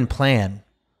 learn and plan.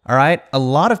 All right. A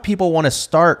lot of people want to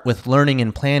start with learning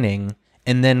and planning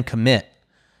and then commit.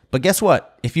 But guess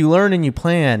what? If you learn and you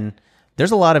plan,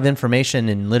 there's a lot of information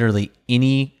in literally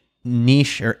any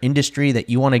niche or industry that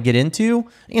you want to get into.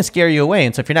 It can scare you away.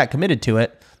 And so if you're not committed to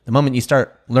it, the moment you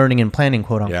start learning and planning,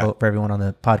 quote unquote, for everyone on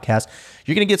the podcast,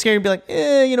 you're going to get scared and be like,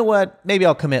 you know what? Maybe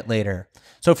I'll commit later.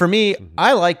 So for me,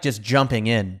 I like just jumping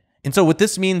in. And so what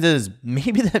this means is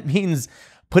maybe that means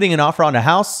putting an offer on a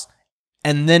house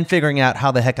and then figuring out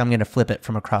how the heck I'm going to flip it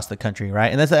from across the country,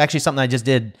 right? And that's actually something I just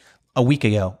did a week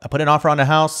ago. I put an offer on a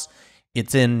house.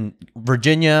 It's in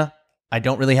Virginia. I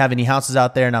don't really have any houses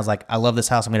out there. And I was like, I love this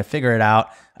house. I'm going to figure it out.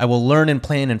 I will learn and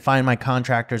plan and find my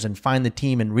contractors and find the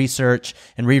team and research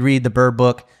and reread the Bird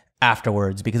book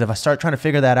afterwards. Because if I start trying to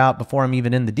figure that out before I'm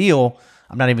even in the deal,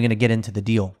 I'm not even going to get into the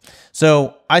deal.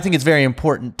 So I think it's very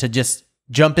important to just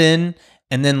jump in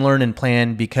and then learn and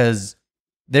plan, because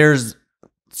there's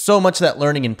so much that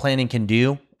learning and planning can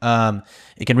do.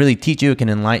 It can really teach you, it can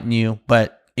enlighten you,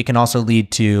 but it can also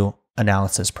lead to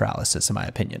analysis paralysis, in my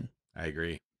opinion. I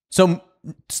agree. So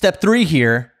step 3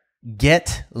 here,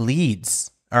 get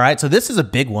leads. All right. So this is a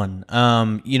big one.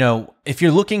 You know, if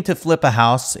you're looking to flip a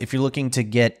house, if you're looking to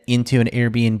get into an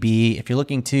Airbnb, if you're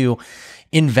looking to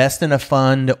invest in a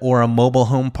fund or a mobile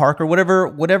home park or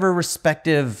whatever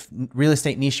respective real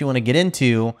estate niche you want to get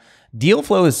into, deal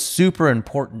flow is super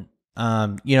important.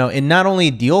 You know, and not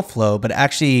only deal flow, but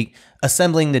actually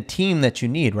assembling the team that you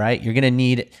need, right? You're going to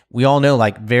need, we all know,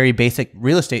 like very basic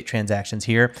real estate transactions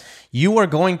here. You are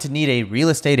going to need a real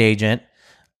estate agent,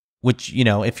 which, you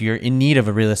know, if you're in need of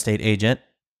a real estate agent,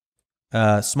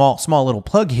 small little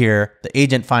plug here, the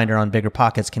agent finder on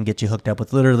BiggerPockets can get you hooked up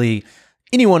with literally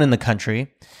anyone in the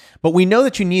country. But we know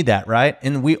that you need that, right?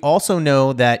 And we also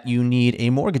know that you need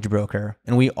a mortgage broker.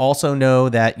 And we also know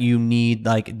that you need,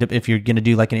 like, if you're going to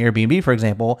do like an Airbnb, for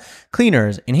example,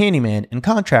 cleaners and handyman and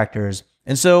contractors.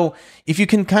 And so if you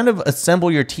can kind of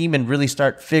assemble your team and really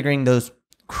start figuring those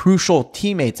crucial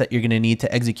teammates that you're going to need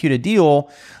to execute a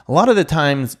deal, a lot of the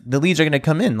times the leads are going to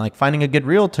come in, like finding a good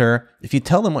realtor. If you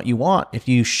tell them what you want, if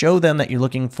you show them that you're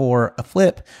looking for a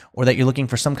flip or that you're looking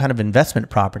for some kind of investment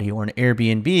property or an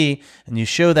Airbnb, and you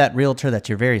show that realtor that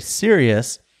you're very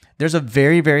serious, there's a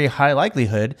very, very high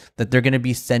likelihood that they're going to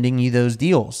be sending you those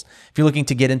deals. If you're looking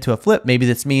to get into a flip, maybe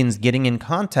this means getting in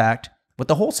contact with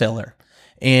the wholesaler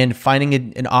and finding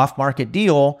an off-market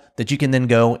deal that you can then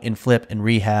go and flip and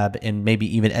rehab and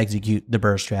maybe even execute the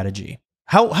BRRRR strategy.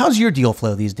 How's your deal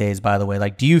flow these days, by the way?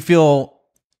 Like, do you feel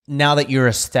now that you're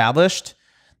established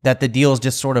that the deals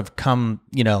just sort of come,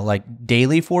 you know, like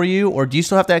daily for you, or do you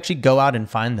still have to actually go out and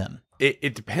find them?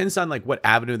 It depends on like what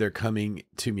avenue they're coming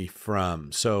to me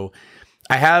from. So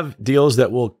I have deals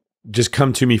that will just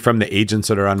come to me from the agents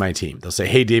that are on my team. They'll say,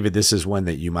 hey, David, this is one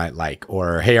that you might like,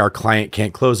 or hey, our client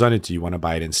can't close on it. Do you want to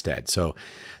buy it instead? So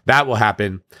that will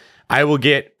happen. I will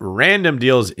get random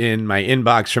deals in my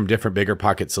inbox from different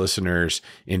BiggerPockets listeners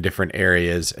in different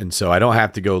areas. And so I don't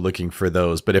have to go looking for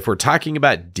those. But if we're talking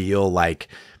about deal like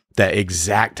the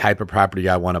exact type of property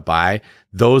I want to buy,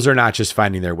 those are not just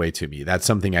finding their way to me. That's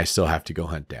something I still have to go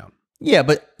hunt down. Yeah,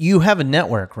 but you have a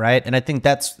network, right? And I think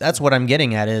that's what I'm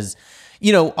getting at is,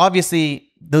 you know,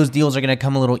 obviously those deals are going to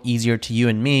come a little easier to you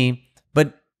and me,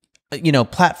 but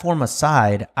platform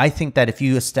aside, I think that if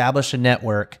you establish a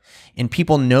network and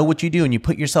people know what you do and you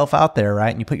put yourself out there, right?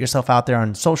 And you put yourself out there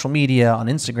on social media, on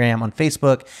Instagram, on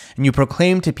Facebook, and you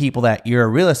proclaim to people that you're a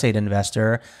real estate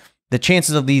investor, the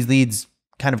chances of these leads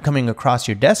kind of coming across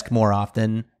your desk more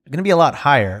often are going to be a lot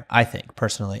higher, I think,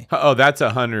 personally. Oh, that's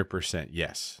 100%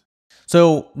 yes.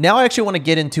 So now I actually want to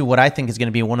get into what I think is going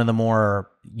to be one of the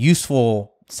more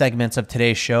useful segments of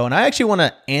today's show. And I actually want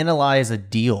to analyze a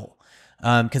deal.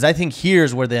 Because I think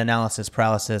here's where the analysis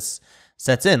paralysis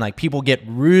sets in. Like, people get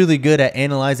really good at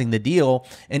analyzing the deal,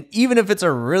 and even if it's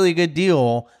a really good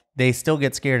deal, they still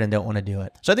get scared and don't want to do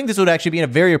it. So I think this would actually be a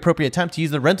very appropriate time to use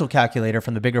the rental calculator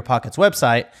from the BiggerPockets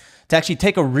website to actually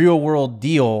take a real world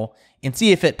deal and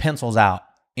see if it pencils out.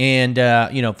 And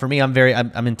for me,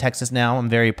 I'm in Texas now. I'm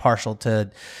very partial to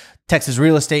Texas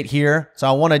real estate here. So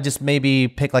I want to just maybe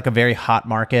pick like a very hot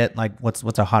market. Like what's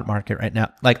a hot market right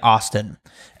now? Like Austin.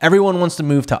 Everyone wants to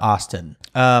move to Austin.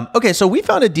 Okay, so we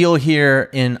found a deal here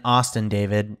in Austin,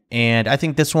 David. And I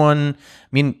think this one,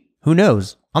 who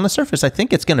knows? On the surface, I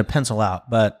think it's going to pencil out,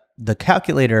 but the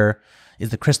calculator is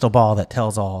the crystal ball that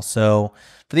tells all. So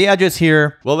for the address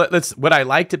here. Well, what I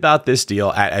liked about this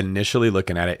deal at initially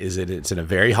looking at it is that it's in a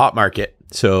very hot market.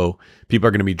 So people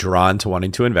are going to be drawn to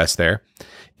wanting to invest there.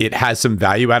 It has some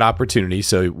value add opportunity.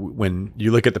 So when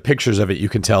you look at the pictures of it, you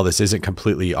can tell this isn't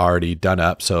completely already done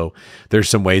up. So there's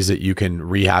some ways that you can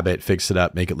rehab it, fix it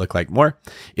up, make it look like more.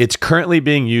 It's currently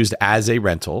being used as a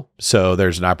rental. So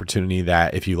there's an opportunity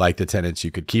that if you like the tenants,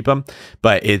 you could keep them,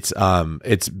 but it's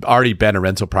already been a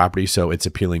rental property. So it's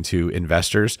appealing to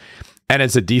investors, and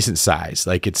it's a decent size.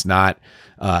 Like, it's not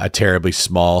a terribly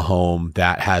small home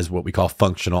that has what we call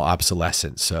functional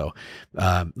obsolescence. So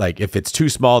like, if it's too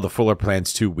small, the floor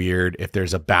plan's too weird. If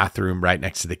there's a bathroom right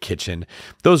next to the kitchen,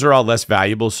 those are all less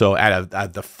valuable. So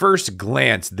at the first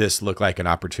glance, this looked like an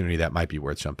opportunity that might be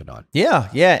worth jumping on. Yeah.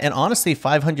 And honestly,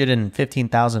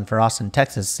 $515,000 for Austin,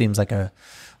 Texas seems like a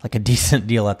decent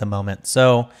deal at the moment.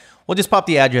 So we'll just pop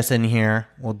the address in here.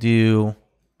 We'll do...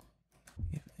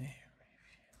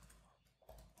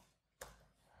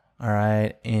 All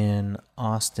right, in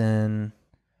Austin,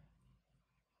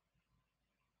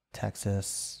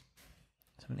 Texas,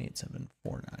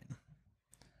 78749.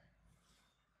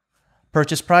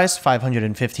 Purchase price,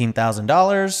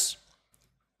 $515,000.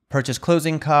 Purchase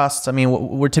closing costs,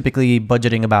 we're typically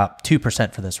budgeting about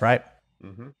 2% for this, right?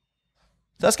 Mm-hmm. So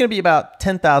that's going to be about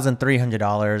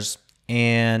 $10,300.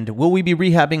 And will we be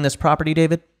rehabbing this property,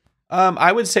 David?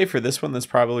 I would say for this one, let's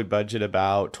probably budget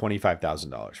about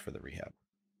 $25,000 for the rehab.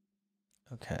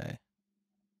 Okay.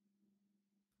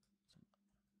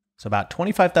 So about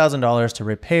 $25,000 to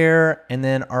repair, and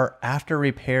then our after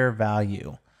repair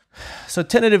value. So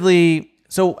tentatively,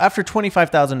 after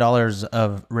 $25,000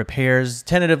 of repairs,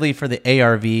 tentatively for the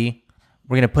ARV, we're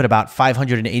going to put about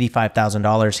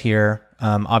 $585,000 here.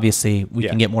 Obviously, we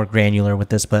can get more granular with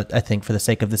this, but I think for the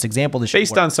sake of this example, this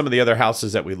based on some of the other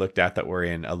houses that we looked at that were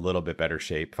in a little bit better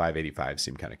shape, 585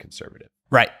 seemed kind of conservative.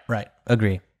 Right.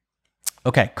 Agree.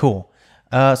 Okay, cool.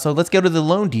 So let's go to the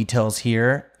loan details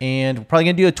here, and we're probably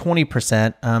going to do a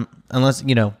 20%, unless,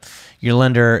 your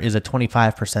lender is a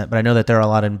 25%, but I know that there are a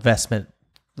lot of investment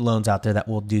loans out there that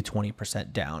will do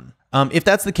 20% down. If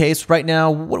that's the case right now,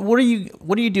 what are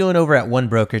you doing over at one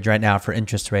brokerage right now for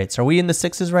interest rates? Are we in the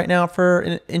 6s right now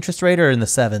for interest rate, or in the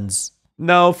 7s?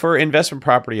 No, for investment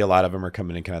property, a lot of them are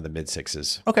coming in kind of the mid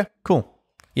 6s. Okay, cool.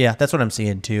 Yeah, that's what I'm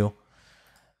seeing too.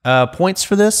 Points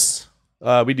for this?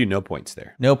 We do no points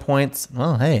there. No points.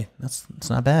 Well, hey, that's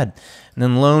not bad. And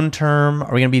then loan term,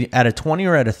 are we going to be at a 20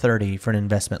 or at a 30 for an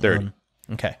investment 30. loan?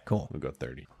 Okay, cool. We'll go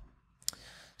 30.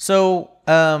 So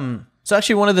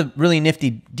actually one of the really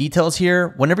nifty details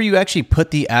here, whenever you actually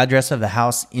put the address of the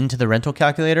house into the rental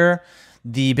calculator,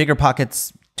 the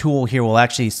BiggerPockets tool here will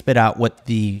actually spit out what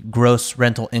the gross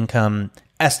rental income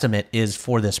estimate is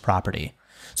for this property.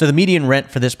 So the median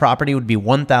rent for this property would be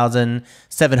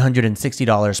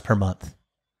 $1,760 per month.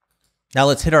 Now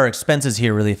let's hit our expenses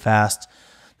here really fast.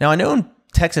 Now I know in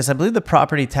Texas, I believe the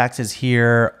property taxes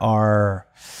here are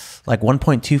like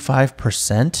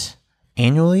 1.25%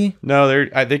 annually. No,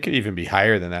 they could even be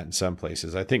higher than that in some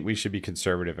places. I think we should be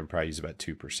conservative and probably use about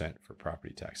 2% for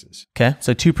property taxes. Okay,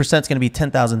 so 2% is going to be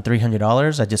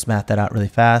 $10,300. I just mathed that out really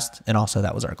fast, and also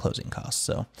that was our closing costs.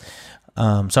 So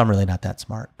I'm really not that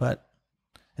smart, but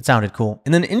it sounded cool.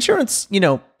 And then insurance,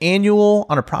 annual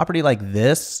on a property like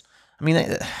this,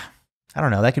 I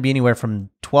don't know, that could be anywhere from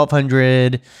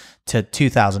 $1,200 to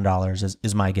 $2,000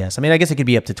 is my guess. I guess it could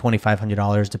be up to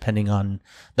 $2,500 depending on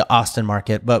the Austin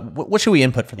market, but what should we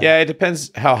input for that? Yeah, it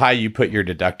depends how high you put your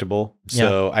deductible.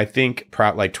 So I think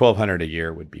like $1,200 a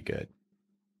year would be good.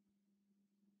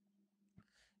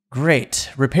 Great.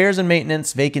 Repairs and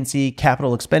maintenance, vacancy,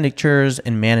 capital expenditures,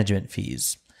 and management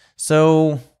fees.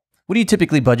 So what do you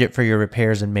typically budget for your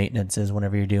repairs and maintenances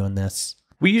whenever you're doing this?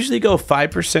 We usually go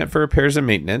 5% for repairs and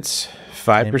maintenance,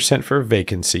 5% for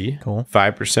vacancy, Cool.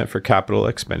 5% for capital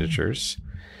expenditures.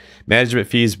 Management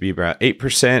fees would be about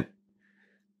 8%.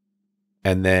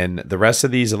 And then the rest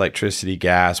of these, electricity,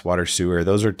 gas, water, sewer,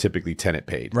 those are typically tenant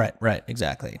paid. Right,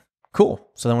 exactly. Cool.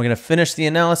 So then we're going to finish the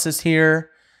analysis here,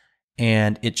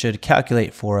 and it should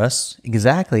calculate for us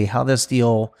exactly how this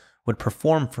deal would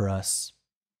perform for us.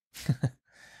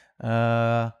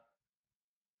 So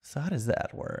how does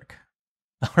that work?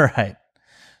 All right.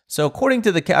 So according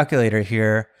to the calculator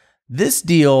here, this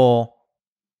deal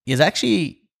is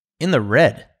actually in the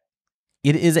red.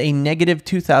 It is a negative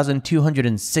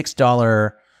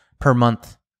 $2,206 per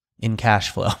month in cash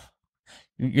flow.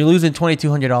 You're losing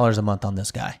 $2,200 a month on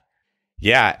this guy.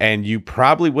 Yeah, and you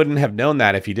probably wouldn't have known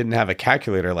that if you didn't have a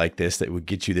calculator like this that would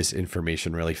get you this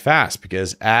information really fast,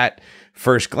 because at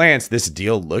first glance, this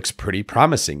deal looks pretty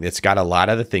promising. It's got a lot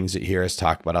of the things that you hear us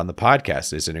talk about on the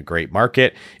podcast. It's in a great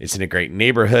market. It's in a great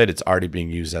neighborhood. It's already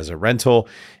being used as a rental,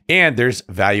 and there's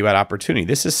value add opportunity.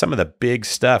 This is some of the big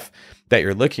stuff that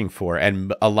you're looking for.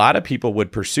 And a lot of people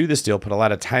would pursue this deal, put a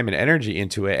lot of time and energy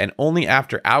into it. And only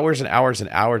after hours and hours and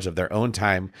hours of their own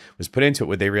time was put into it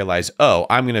would they realize, oh,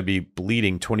 I'm going to be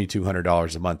bleeding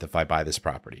 $2,200 a month if I buy this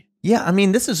property. Yeah, I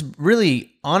mean, this is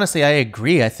really, honestly, I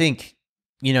agree. I think,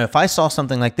 if I saw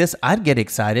something like this, I'd get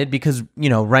excited because,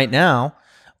 right now,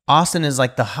 Austin is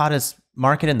like the hottest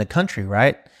market in the country,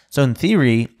 right? So in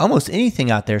theory, almost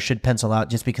anything out there should pencil out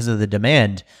just because of the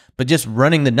demand. But just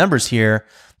running the numbers here,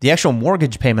 the actual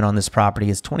mortgage payment on this property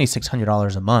is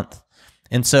 $2,600 a month.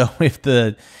 And so if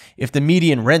the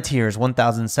median rent here is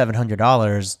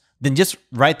 $1,700, then just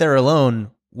right there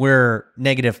alone, we're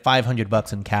negative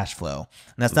 $500 in cash flow.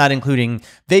 And that's not including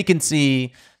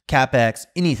vacancy, CapEx,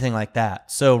 anything like that.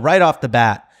 So right off the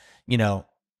bat,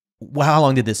 how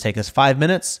long did this take us? 5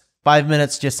 minutes? 5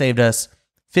 minutes just saved us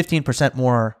 15%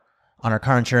 more on our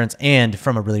car insurance and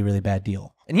from a really, really bad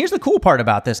deal. And here's the cool part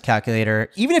about this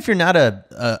calculator. Even if you're not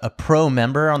a pro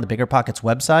member on the BiggerPockets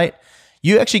website,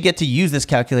 you actually get to use this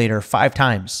calculator 5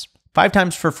 times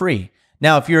for free.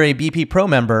 Now, if you're a BP Pro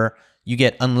member, you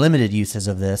get unlimited uses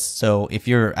of this. So if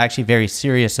you're actually very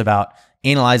serious about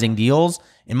analyzing deals,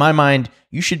 in my mind,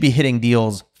 you should be hitting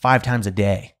deals 5 times a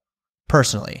day.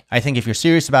 Personally, I think if you're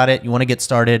serious about it, you want to get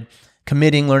started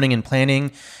committing, learning, and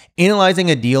planning. Analyzing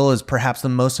a deal is perhaps the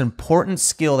most important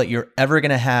skill that you're ever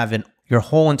going to have in your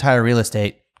whole entire real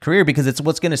estate career because it's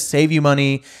what's going to save you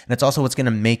money and it's also what's going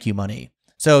to make you money.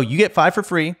 So you get 5 for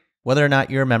free, whether or not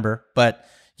you're a member. But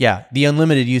yeah, the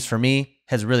unlimited use for me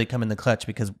has really come in the clutch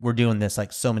because we're doing this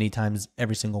like so many times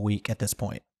every single week at this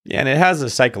point. Yeah, and it has a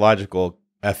psychological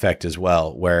effect as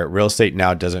well, where real estate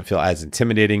now doesn't feel as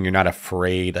intimidating. You're not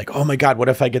afraid, like, oh my God, what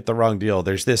if I get the wrong deal?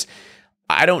 There's this,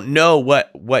 I don't know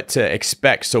what to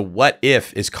expect. So what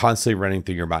if is constantly running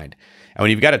through your mind. And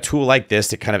when you've got a tool like this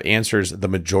that kind of answers the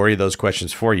majority of those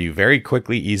questions for you very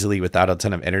quickly, easily, without a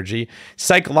ton of energy,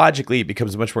 psychologically, it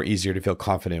becomes much more easier to feel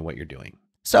confident in what you're doing.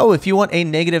 So if you want a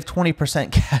negative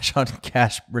 20% cash on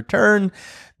cash return,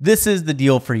 this is the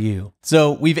deal for you.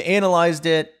 So we've analyzed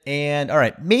it and all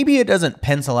right, maybe it doesn't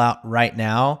pencil out right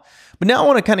now, but now I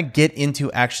want to kind of get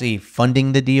into actually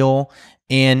funding the deal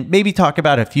and maybe talk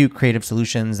about a few creative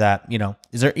solutions that,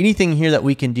 is there anything here that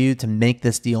we can do to make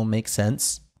this deal make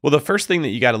sense? Well, the first thing that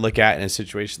you got to look at in a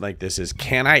situation like this is,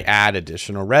 can I add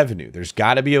additional revenue? There's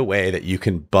got to be a way that you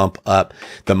can bump up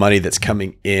the money that's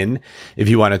coming in if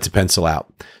you want it to pencil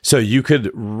out. So you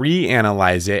could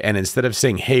reanalyze it. And instead of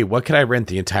saying, hey, what could I rent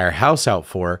the entire house out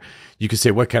for? You could say,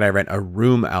 what could I rent a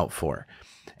room out for?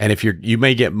 And if you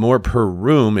may get more per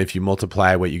room if you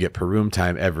multiply what you get per room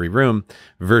time every room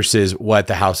versus what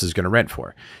the house is going to rent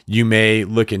for. You may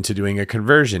look into doing a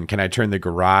conversion. Can I turn the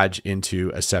garage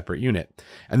into a separate unit?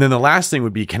 And then the last thing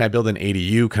would be, can I build an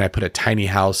ADU? Can I put a tiny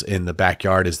house in the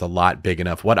backyard? Is the lot big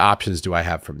enough? What options do I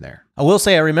have from there? I will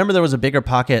say, I remember there was a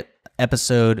BiggerPocket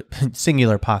episode,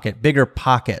 singular pocket,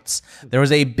 BiggerPockets. There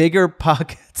was a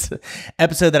BiggerPockets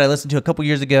episode that I listened to a couple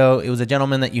years ago. It was a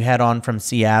gentleman that you had on from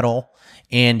Seattle,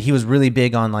 and he was really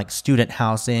big on like student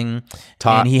housing.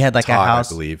 Todd, and he had like a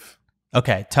house, I believe.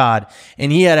 Okay, Todd.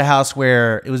 And he had a house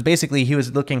where it was basically, he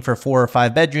was looking for 4 or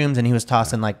 5 bedrooms and he was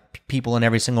tossing like people in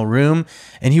every single room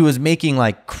and he was making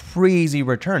like crazy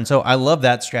returns. So I love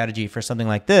that strategy for something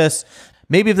like this.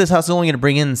 Maybe if this house is only going to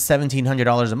bring in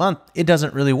 $1,700 a month, it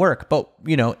doesn't really work. But,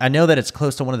 I know that it's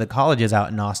close to one of the colleges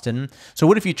out in Austin. So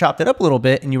what if you chopped it up a little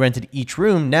bit and you rented each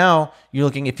room? Now you're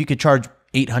looking, if you could charge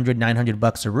 $800,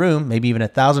 $900 a room, maybe even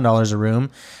 $1,000 a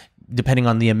room, depending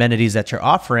on the amenities that you're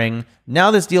offering,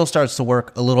 now this deal starts to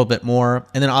work a little bit more.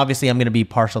 And then obviously I'm going to be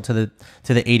partial to the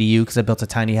ADU because I built a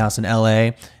tiny house in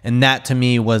LA. And that to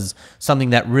me was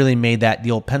something that really made that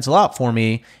deal pencil out for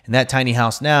me. And that tiny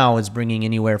house now is bringing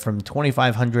anywhere from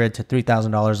 $2,500 to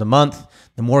 $3,000 a month.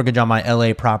 The mortgage on my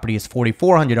LA property is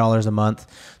 $4,400 a month.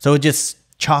 So it just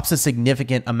chops a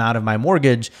significant amount of my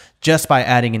mortgage just by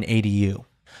adding an ADU.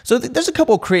 So there's a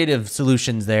couple of creative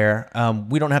solutions there.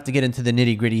 We don't have to get into the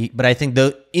nitty gritty, but I think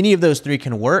any of those three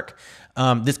can work.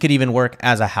 This could even work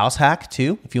as a house hack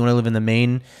too. If you want to live in the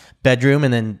main bedroom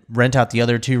and then rent out the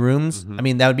other two rooms, I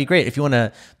mean, that would be great. If you want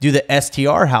to do the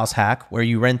STR house hack where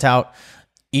you rent out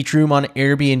each room on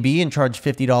Airbnb and charge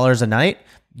 $50 a night,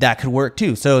 that could work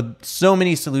too. So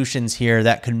many solutions here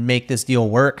that could make this deal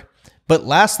work. But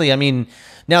lastly, I mean,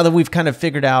 now that we've kind of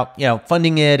figured out,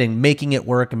 funding it and making it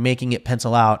work and making it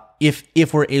pencil out,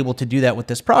 if we're able to do that with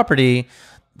this property,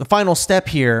 the final step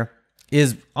here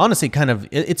is honestly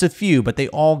it's a few, but they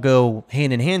all go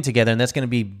hand in hand together. And that's going to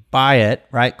be buy it,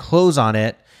 right? Close on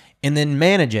it, and then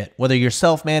manage it. Whether you're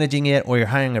self-managing it or you're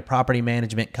hiring a property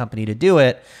management company to do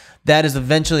it, that is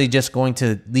eventually just going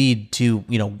to lead to,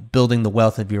 building the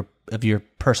wealth of your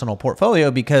personal portfolio,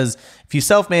 because if you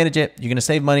self-manage it, you're going to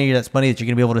save money. That's money that you're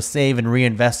going to be able to save and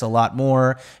reinvest a lot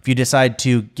more. If you decide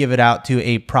to give it out to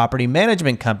a property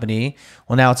management company,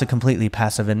 well, now it's a completely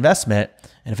passive investment.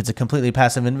 And if it's a completely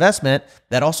passive investment,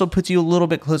 that also puts you a little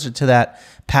bit closer to that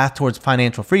path towards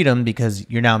financial freedom, because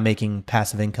you're now making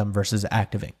passive income versus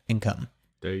active income.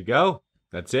 There you go.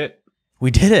 That's it. We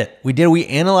did it. We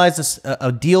analyzed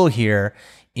a deal here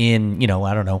in,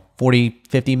 40,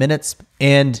 50 minutes.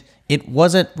 And it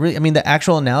wasn't really, the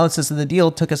actual analysis of the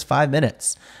deal took us 5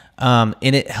 minutes. And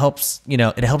it helps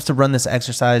to run this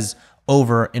exercise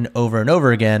over and over and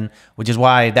over again, which is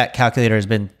why that calculator has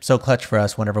been so clutch for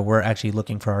us whenever we're actually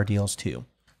looking for our deals too.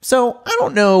 So I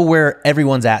don't know where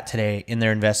everyone's at today in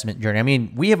their investment journey.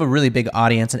 We have a really big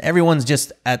audience and everyone's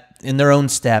just in their own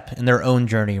step, in their own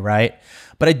journey, right?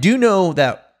 But I do know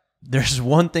that there's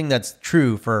one thing that's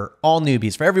true for all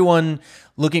newbies, for everyone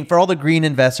looking, for all the Greene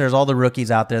investors, all the rookies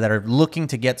out there that are looking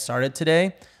to get started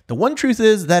today. The one truth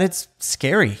is that it's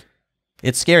scary.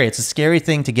 It's scary. It's a scary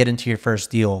thing to get into your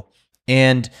first deal.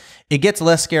 And it gets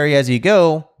less scary as you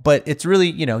go, but it's really,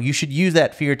 you should use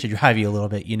that fear to drive you a little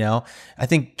bit, I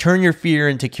think turn your fear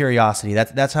into curiosity.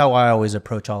 That's how I always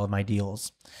approach all of my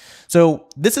deals. So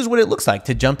this is what it looks like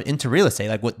to jump into real estate.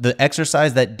 Like what the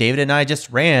exercise that David and I just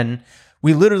ran,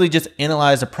 we literally just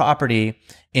analyzed a property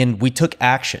and we took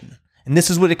action. And this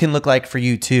is what it can look like for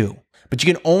you too. But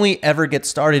you can only ever get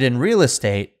started in real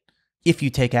estate if you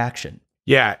take action.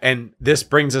 Yeah. And this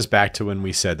brings us back to when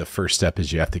we said the first step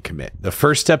is you have to commit. The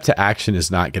first step to action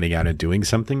is not getting out and doing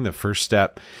something. The first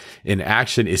step in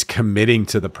action is committing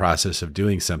to the process of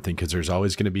doing something, because there's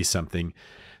always going to be something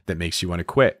that makes you want to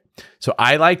quit. So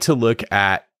I like to look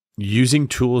at using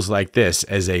tools like this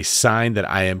as a sign that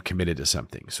I am committed to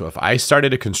something. So if I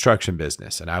started a construction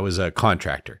business and I was a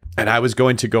contractor and I was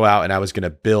going to go out and I was going to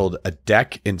build a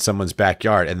deck in someone's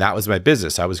backyard, and that was my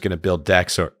business, I was going to build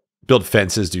decks or build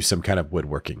fences, do some kind of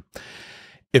woodworking.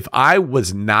 If I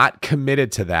was not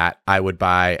committed to that, I would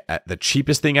buy the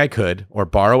cheapest thing I could or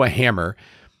borrow a hammer,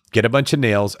 get a bunch of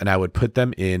nails, and I would put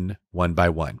them in one by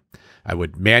one. I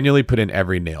would manually put in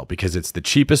every nail because it's the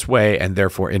cheapest way, and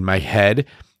therefore in my head,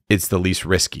 it's the least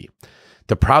risky.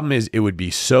 The problem is it would be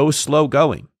so slow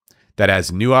going that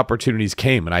as new opportunities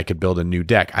came and I could build a new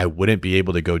deck, I wouldn't be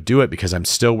able to go do it because I'm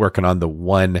still working on the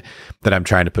one that I'm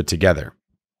trying to put together.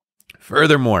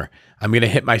 Furthermore, I'm going to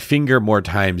hit my finger more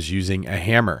times using a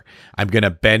hammer. I'm going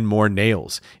to bend more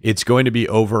nails. It's going to be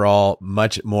overall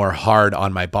much more hard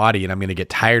on my body, and I'm going to get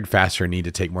tired faster and need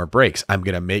to take more breaks. I'm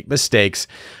going to make mistakes.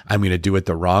 I'm going to do it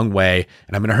the wrong way,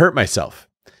 and I'm going to hurt myself.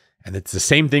 And it's the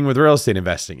same thing with real estate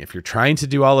investing. If you're trying to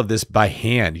do all of this by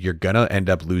hand, you're going to end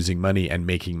up losing money and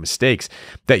making mistakes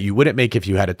that you wouldn't make if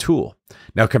you had a tool.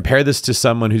 Now compare this to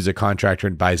someone who's a contractor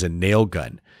and buys a nail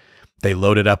gun. They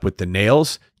load it up with the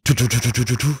nails.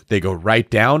 They go right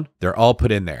down. They're all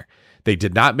put in there. They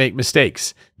did not make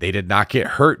mistakes. They did not get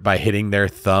hurt by hitting their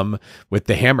thumb with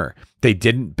the hammer. They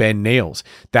didn't bend nails.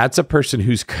 That's a person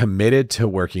who's committed to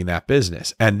working that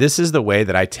business. And this is the way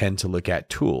that I tend to look at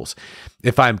tools.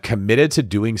 If I'm committed to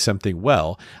doing something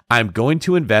well, I'm going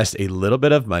to invest a little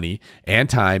bit of money and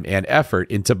time and effort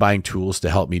into buying tools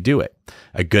to help me do it.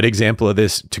 A good example of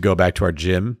this, to go back to our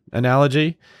gym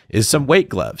analogy, is some weight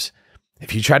gloves.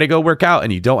 If you try to go work out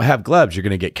and you don't have gloves, you're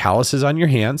going to get calluses on your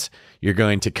hands. You're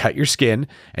going to cut your skin,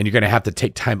 and you're going to have to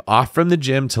take time off from the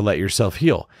gym to let yourself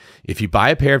heal. If you buy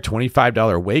a pair of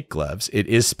 $25 weight gloves, it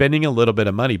is spending a little bit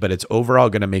of money, but it's overall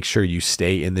going to make sure you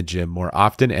stay in the gym more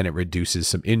often, and it reduces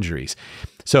some injuries.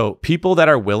 So people that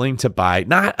are willing to buy,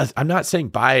 I'm not saying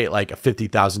buy like a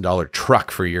 $50,000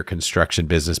 truck for your construction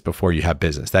business before you have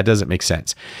business. That doesn't make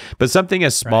sense. But something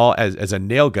as small as a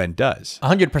nail gun does.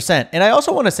 100%. And I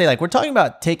also want to say, like, we're talking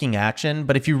about taking action,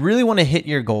 but if you really want to hit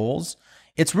your goals,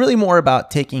 it's really more about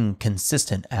taking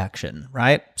consistent action,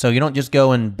 right? So you don't just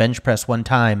go and bench press one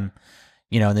time,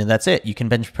 and then that's it. You can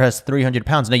bench press 300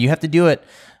 pounds. Now you have to do it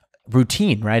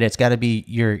routine, right? It's got to be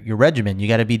your regimen. You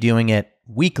got to be doing it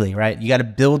weekly, right? You got to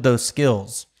build those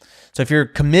skills. So if you're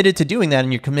committed to doing that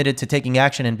and you're committed to taking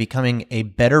action and becoming a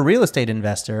better real estate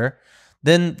investor,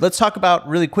 then let's talk about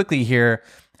really quickly here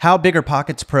how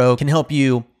BiggerPockets Pro can help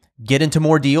you get into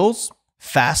more deals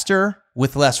faster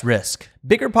with less risk.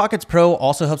 BiggerPockets Pro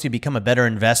also helps you become a better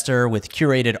investor with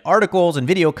curated articles and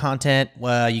video content.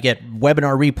 You get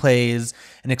webinar replays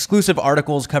and exclusive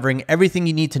articles covering everything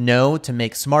you need to know to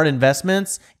make smart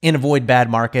investments and avoid bad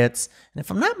markets. And if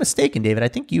I'm not mistaken, David, I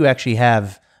think you actually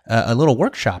have a little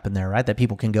workshop in there, right, that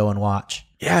people can go and watch.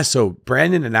 Yeah, so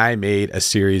Brandon and I made a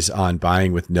series on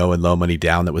buying with no and low money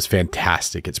down that was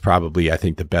fantastic. It's probably, I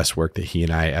think, the best work that he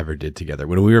and I ever did together.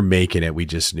 When we were making it, we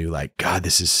just knew like, God,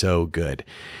 this is so good.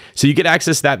 So you get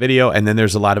access to that video, and then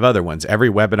there's a lot of other ones. Every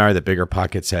webinar that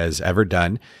BiggerPockets has ever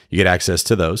done, you get access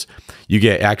to those. You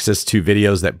get access to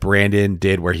videos that Brandon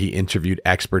did where he interviewed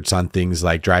experts on things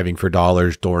like driving for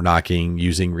dollars, door knocking,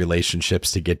 using relationships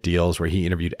to get deals, where he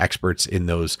interviewed experts in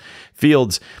those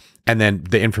fields. And then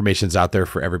the information's out there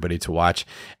for everybody to watch,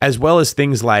 as well as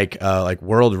things like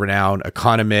world-renowned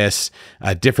economists,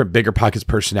 different BiggerPockets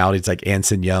personalities like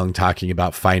Anson Young talking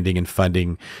about finding and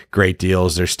funding great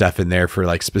deals. There's stuff in there for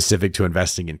like specific to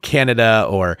investing in Canada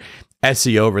or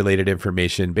SEO related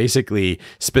information, basically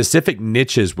specific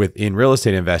niches within real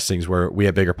estate investing where we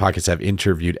at BiggerPockets have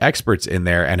interviewed experts in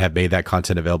there and have made that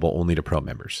content available only to pro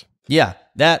members. Yeah,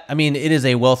 it is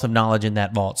a wealth of knowledge in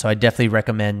that vault. So I definitely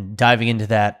recommend diving into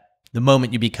that the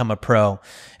moment you become a pro.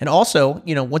 And also,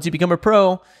 once you become a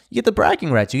pro, you get the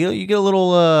bragging rights. You get a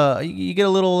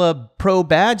little pro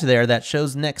badge there that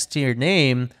shows next to your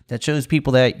name that shows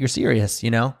people that you're serious.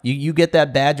 You get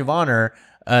that badge of honor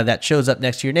that shows up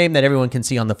next to your name that everyone can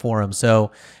see on the forum.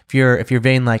 So if you're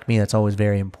vain like me, that's always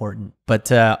very important. But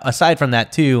aside from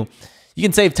that too, you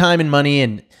can save time and money,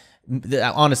 and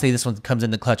honestly, this one comes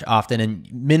in the clutch often, and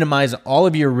minimize all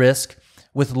of your risk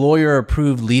with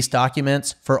lawyer-approved lease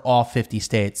documents for all 50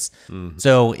 states. Mm-hmm.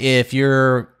 So if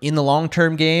you're in the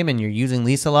long-term game and you're using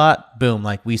lease a lot, boom,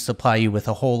 like we supply you with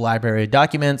a whole library of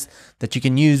documents that you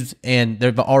can use, and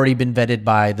they've already been vetted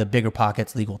by the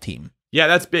BiggerPockets legal team. Yeah,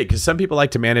 that's big because some people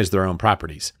like to manage their own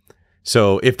properties.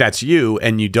 So if that's you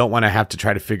and you don't want to have to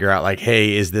try to figure out like,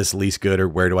 hey, is this lease good or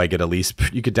where do I get a lease?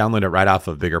 You could download it right off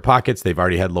of BiggerPockets. They've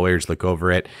already had lawyers look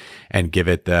over it and give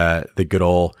it the good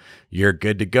old, you're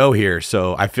good to go here.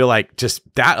 So I feel like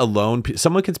just that alone,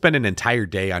 someone can spend an entire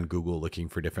day on Google looking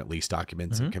for different lease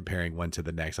documents and comparing one to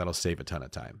the next. That'll save a ton of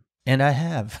time. And I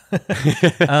have.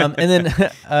 and then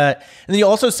you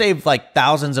also save like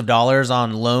thousands of dollars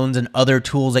on loans and other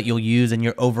tools that you'll use in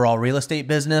your overall real estate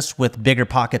business with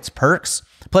BiggerPockets perks.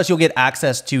 Plus, you'll get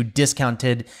access to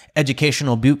discounted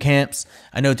educational boot camps.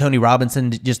 I know Tony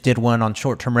Robinson just did one on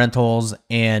short-term rentals,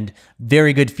 and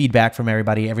very good feedback from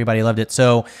everybody. Everybody loved it.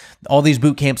 So all these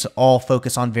boot camps all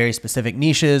focus on very specific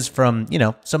niches from,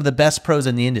 some of the best pros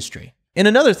in the industry. And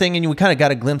another thing, and we kind of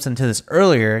got a glimpse into this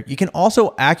earlier, you can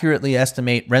also accurately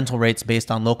estimate rental rates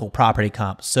based on local property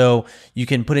comps. So you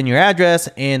can put in your address,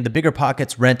 and the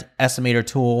BiggerPockets rent estimator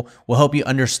tool will help you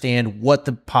understand what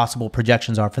the possible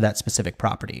projections are for that specific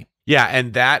property. Yeah,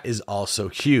 and that is also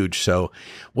huge. So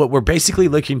what we're basically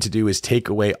looking to do is take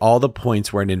away all the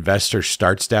points where an investor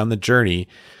starts down the journey,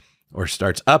 or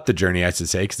starts up the journey, I should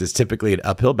say, because it's typically an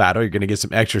uphill battle. You're going to get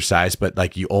some exercise, but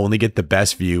like you only get the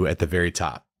best view at the very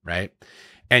top. Right?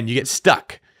 And you get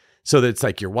stuck. So that it's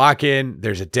like you're walking,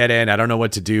 there's a dead end. I don't know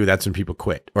what to do. That's when people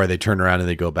quit, or they turn around and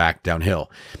they go back downhill.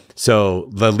 So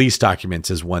the lease documents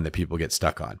is one that people get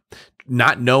stuck on.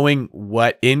 Not knowing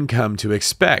what income to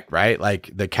expect, right? Like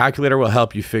the calculator will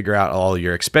help you figure out all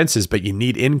your expenses, but you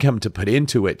need income to put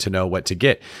into it to know what to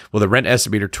get. Well, the rent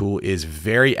estimator tool is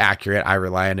very accurate. I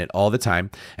rely on it all the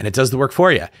time, and it does the work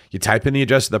for you. You type in the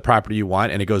address of the property you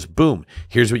want, and it goes, boom,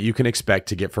 here's what you can expect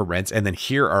to get for rents. And then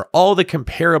here are all the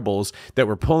comparables that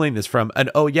we're pulling this from. And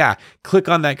oh yeah, click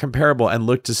on that comparable and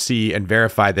look to see and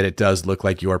verify that it does look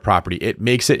like your property. It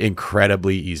makes it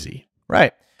incredibly easy.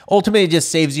 Right. ultimately it just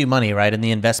saves you money, right? In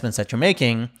the investments that you're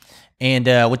making. And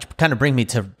which kind of brings me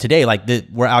to today, like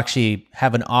we're actually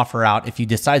have an offer out. If you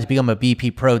decide to become a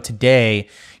BP Pro today,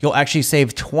 you'll actually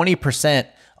save 20%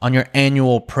 on your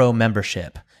annual Pro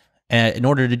membership. And in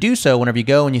order to do so, whenever you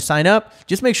go and you sign up,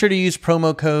 just make sure to use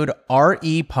promo code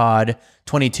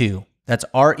REPOD22. That's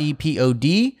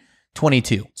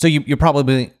REPOD22. So you're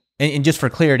probably, and just for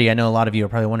clarity, I know a lot of you are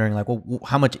probably wondering like, well,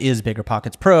 how much is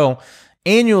BiggerPockets Pro?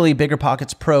 Annually,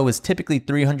 BiggerPockets Pro is typically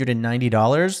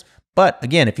 $390. But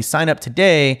again, if you sign up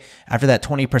today, after that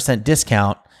 20%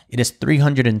 discount, it is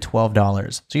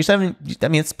 $312. So you're saving, I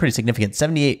mean, it's pretty significant,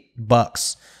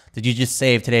 $78 that you just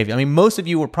saved today. I mean, most of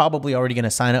you were probably already going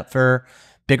to sign up for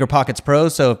BiggerPockets Pro.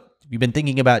 So if you've been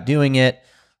thinking about doing it,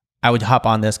 I would hop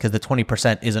on this because the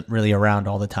 20% isn't really around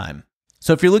all the time.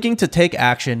 So if you're looking to take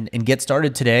action and get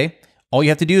started today, all you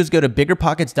have to do is go to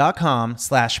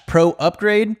biggerpockets.com/pro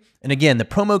upgrade. And again, the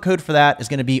promo code for that is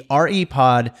going to be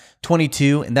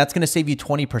REPOD22, and that's going to save you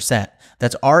 20%.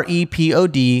 That's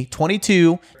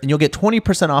REPOD22, and you'll get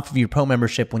 20% off of your pro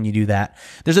membership when you do that.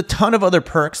 There's a ton of other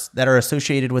perks that are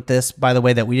associated with this, by the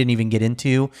way, that we didn't even get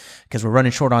into because we're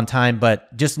running short on time,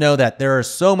 but just know that there is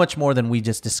so much more than we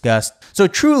just discussed. So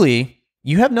truly,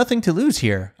 you have nothing to lose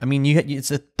here. I mean, it's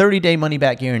a 30-day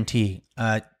money-back guarantee.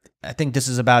 I think this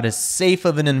is about as safe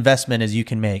of an investment as you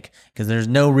can make because there's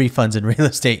no refunds in real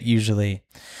estate usually.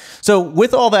 So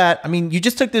with all that, I mean, you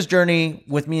just took this journey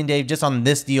with me and Dave just on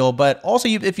this deal, but also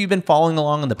if you've been following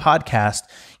along on the podcast,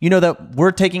 you know that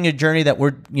we're taking a journey that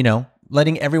we're,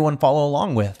 letting everyone follow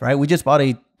along with, right? We just bought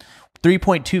a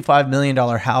 $3.25 million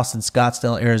house in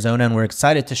Scottsdale, Arizona, and we're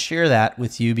excited to share that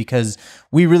with you because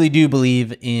we really do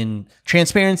believe in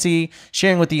transparency,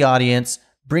 sharing with the audience,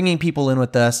 bringing people in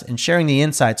with us and sharing the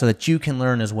insight so that you can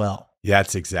learn as well. Yeah,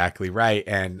 that's exactly right.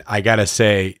 And I got to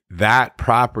say, that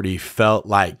property felt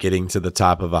like getting to the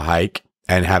top of a hike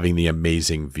and having the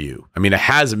amazing view. I mean, it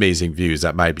has amazing views.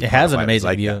 That might be. It has an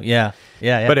amazing view. Yeah.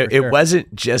 But it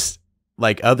wasn't just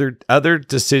like other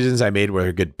decisions I made were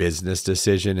a good business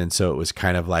decision. And so it was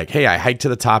kind of like, hey, I hiked to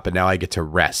the top and now I get to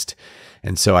rest.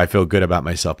 And so I feel good about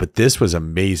myself, but this was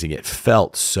amazing. It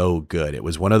felt so good. It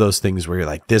was one of those things where you're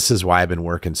like, this is why I've been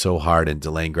working so hard and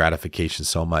delaying gratification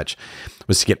so much,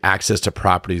 was to get access to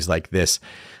properties like this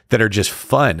that are just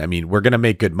fun. I mean, we're going to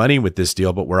make good money with this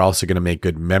deal, but we're also going to make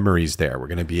good memories there. We're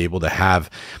going to be able to have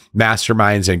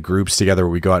masterminds and groups together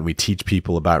where we go out and we teach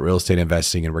people about real estate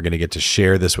investing, and we're going to get to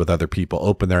share this with other people,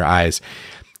 open their eyes,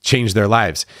 change their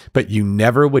lives. But you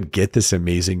never would get this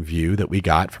amazing view that we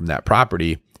got from that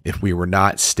property if we were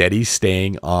not steady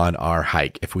staying on our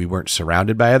hike, if we weren't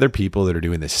surrounded by other people that are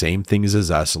doing the same things as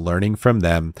us, learning from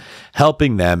them,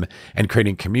 helping them, and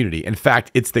creating community. In fact,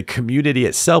 it's the community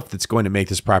itself that's going to make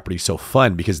this property so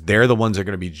fun because they're the ones that are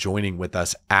going to be joining with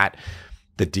us at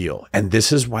the deal. And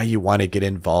this is why you want to get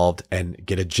involved and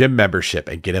get a gym membership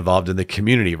and get involved in the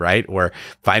community, right? Or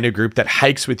find a group that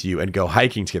hikes with you and go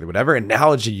hiking together. Whatever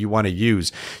analogy you want to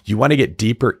use, you want to get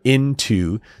deeper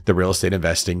into the real estate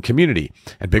investing community.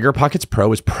 And BiggerPockets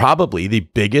Pro is probably the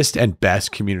biggest and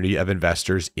best community of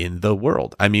investors in the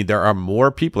world. I mean, there are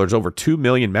more people. There's over 2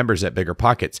 million members at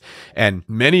BiggerPockets, and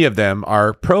many of them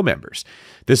are pro members.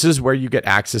 This is where you get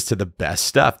access to the best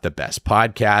stuff, the best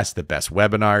podcasts, the best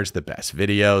webinars, the best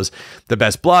videos, the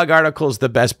best blog articles, the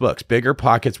best books.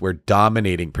 BiggerPockets, we're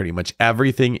dominating pretty much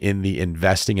everything in the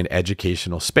investing and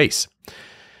educational space.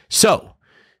 So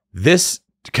this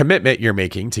commitment you're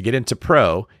making to get into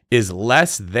pro is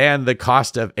less than the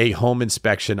cost of a home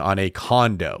inspection on a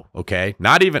condo. Okay.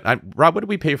 Not even, Rob, what did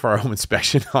we pay for our home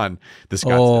inspection on the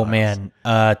Scottsdale house? Man,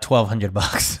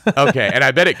 $1,200. Okay. And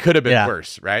I bet it could have been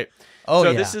worse, right? Oh,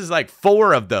 so this is like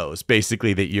 4 of those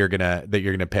basically that you're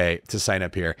gonna pay to sign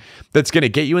up here. That's gonna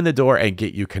get you in the door and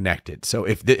get you connected. So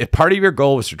if part of your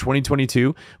goal was for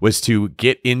 2022 was to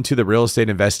get into the real estate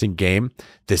investing game,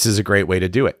 this is a great way to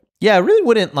do it. Yeah, I really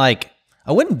wouldn't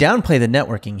downplay the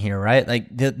networking here, right? Like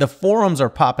the forums are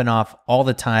popping off all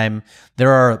the time.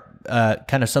 There are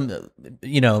kind of some,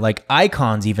 like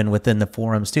icons even within the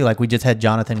forums too. Like we just had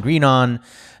Jonathan Greene on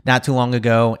not too long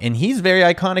ago, and he's very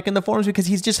iconic in the forums because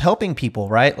he's just helping people,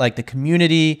 right? Like the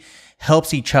community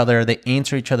helps each other. They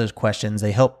answer each other's questions.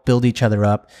 They help build each other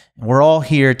up. And we're all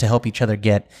here to help each other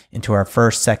get into our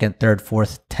first, second, third,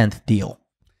 fourth, 10th deal.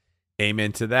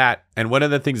 Amen to that. And one of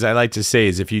the things I like to say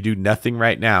is if you do nothing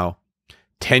right now,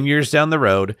 10 years down the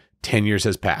road, 10 years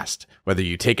has passed. Whether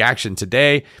you take action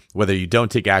today, whether you don't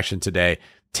take action today,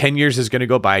 10 years is going to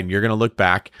go by and you're going to look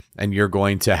back and you're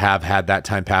going to have had that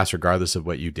time pass regardless of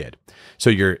what you did. So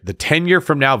the 10-year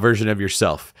from now version of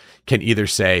yourself can either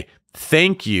say,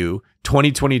 thank you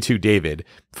 2022 David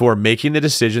for making the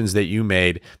decisions that you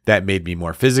made that made me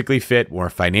more physically fit, more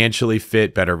financially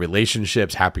fit, better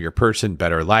relationships, happier person,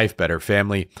 better life, better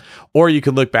family. Or you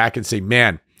can look back and say,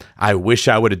 man, I wish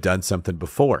I would have done something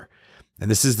before. And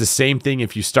this is the same thing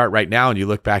if you start right now and you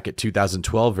look back at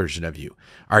 2012 version of you.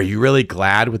 Are you really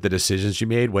glad with the decisions you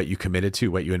made, what you committed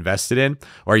to, what you invested in?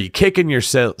 Or are you kicking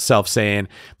yourself saying,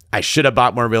 I should have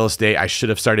bought more real estate. I should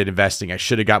have started investing. I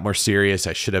should have got more serious.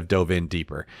 I should have dove in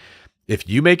deeper. If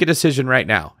you make a decision right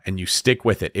now and you stick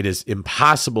with it, it is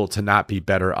impossible to not be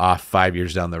better off 5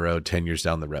 years down the road, 10 years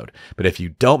down the road. But if you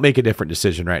don't make a different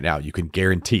decision right now, you can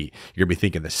guarantee you're going to be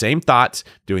thinking the same thoughts,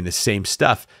 doing the same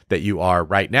stuff that you are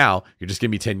right now. You're just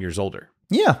going to be 10 years older.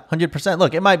 Yeah, 100%.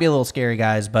 Look, it might be a little scary,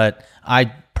 guys, but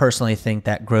I personally think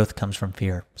that growth comes from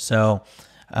fear. So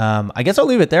I guess I'll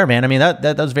leave it there, man. I mean,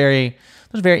 that was very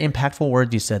impactful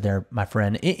words you said there, my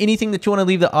friend. Anything that you want to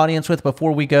leave the audience with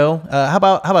before we go? How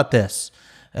about this?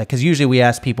 Because usually we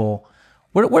ask people,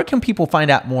 where can people find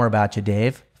out more about you,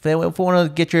 Dave? If they want to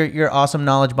get your awesome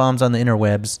knowledge bombs on the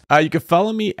interwebs. You can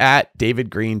follow me at David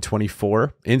Greene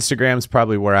 24. Instagram's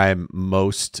probably where I'm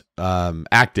most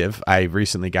active. I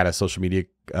recently got a social media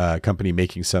company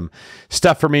making some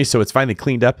stuff for me, so it's finally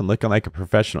cleaned up and looking like a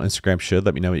professional. Instagram should.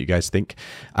 Let me know what you guys think.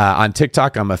 On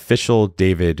TikTok, I'm official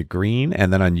David Greene,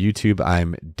 and then on YouTube,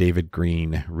 I'm David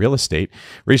Greene Real Estate.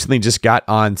 Recently just got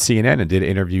on CNN and did an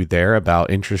interview there about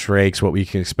interest rates, what we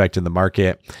can expect in the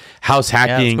market, house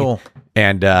hacking. Yeah, that's cool.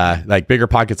 And like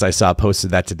BiggerPockets, I saw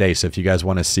posted that today. So if you guys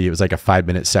want to see, it was like a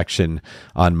 5-minute section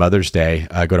on Mother's Day.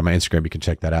 Go to my Instagram. You can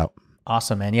check that out.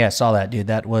 Awesome, man. Yeah, I saw that, dude.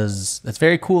 That's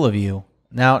very cool of you.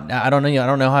 Now I don't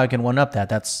know how I can one up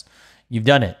that. You've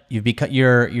done it.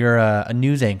 You're a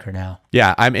news anchor now.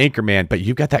 Yeah, I'm anchor man, but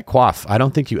you've got that coif. I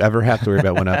don't think you ever have to worry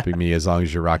about one upping me as long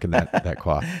as you're rocking that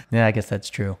coif. Yeah, I guess that's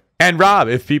true. And Rob,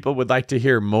 if people would like to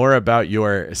hear more about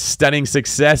your stunning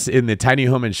success in the tiny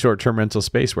home and short-term rental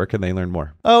space, where can they learn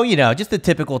more? Oh, just the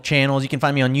typical channels. You can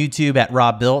find me on YouTube at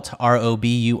Rob Built,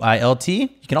 ROBUILT.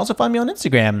 You can also find me on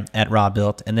Instagram at Rob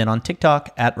Built, and then on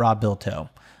TikTok at Rob Builto.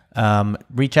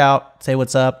 Reach out, say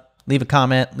what's up, leave a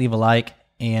comment, leave a like,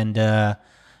 and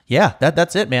yeah,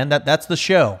 that's it, man. That's the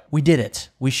show. We did it.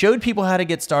 We showed people how to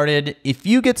get started. If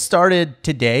you get started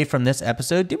today from this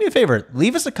episode, do me a favor,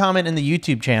 leave us a comment in the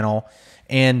YouTube channel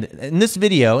and in this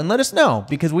video and let us know,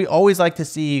 because we always like to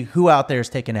see who out there is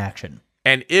taking action.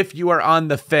 And if you are on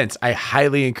the fence, I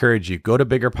highly encourage you, go to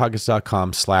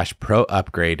biggerpockets.com/pro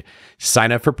upgrade,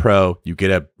 sign up for pro. You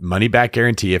get a money back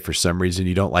guarantee if for some reason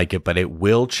you don't like it, but it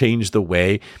will change the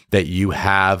way that you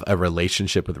have a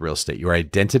relationship with real estate. Your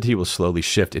identity will slowly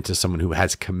shift into someone who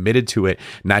has committed to it,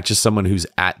 not just someone who's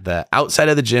at the outside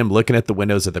of the gym, looking at the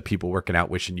windows of the people working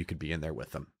out, wishing you could be in there with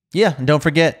them. Yeah. And don't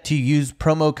forget to use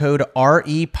promo code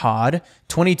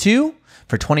REPOD22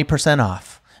 for 20%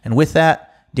 off. And with that,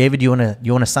 David, you want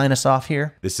to sign us off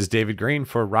here? This is David Greene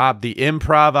for Rob, the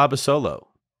Improv Abasolo,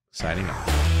 signing off.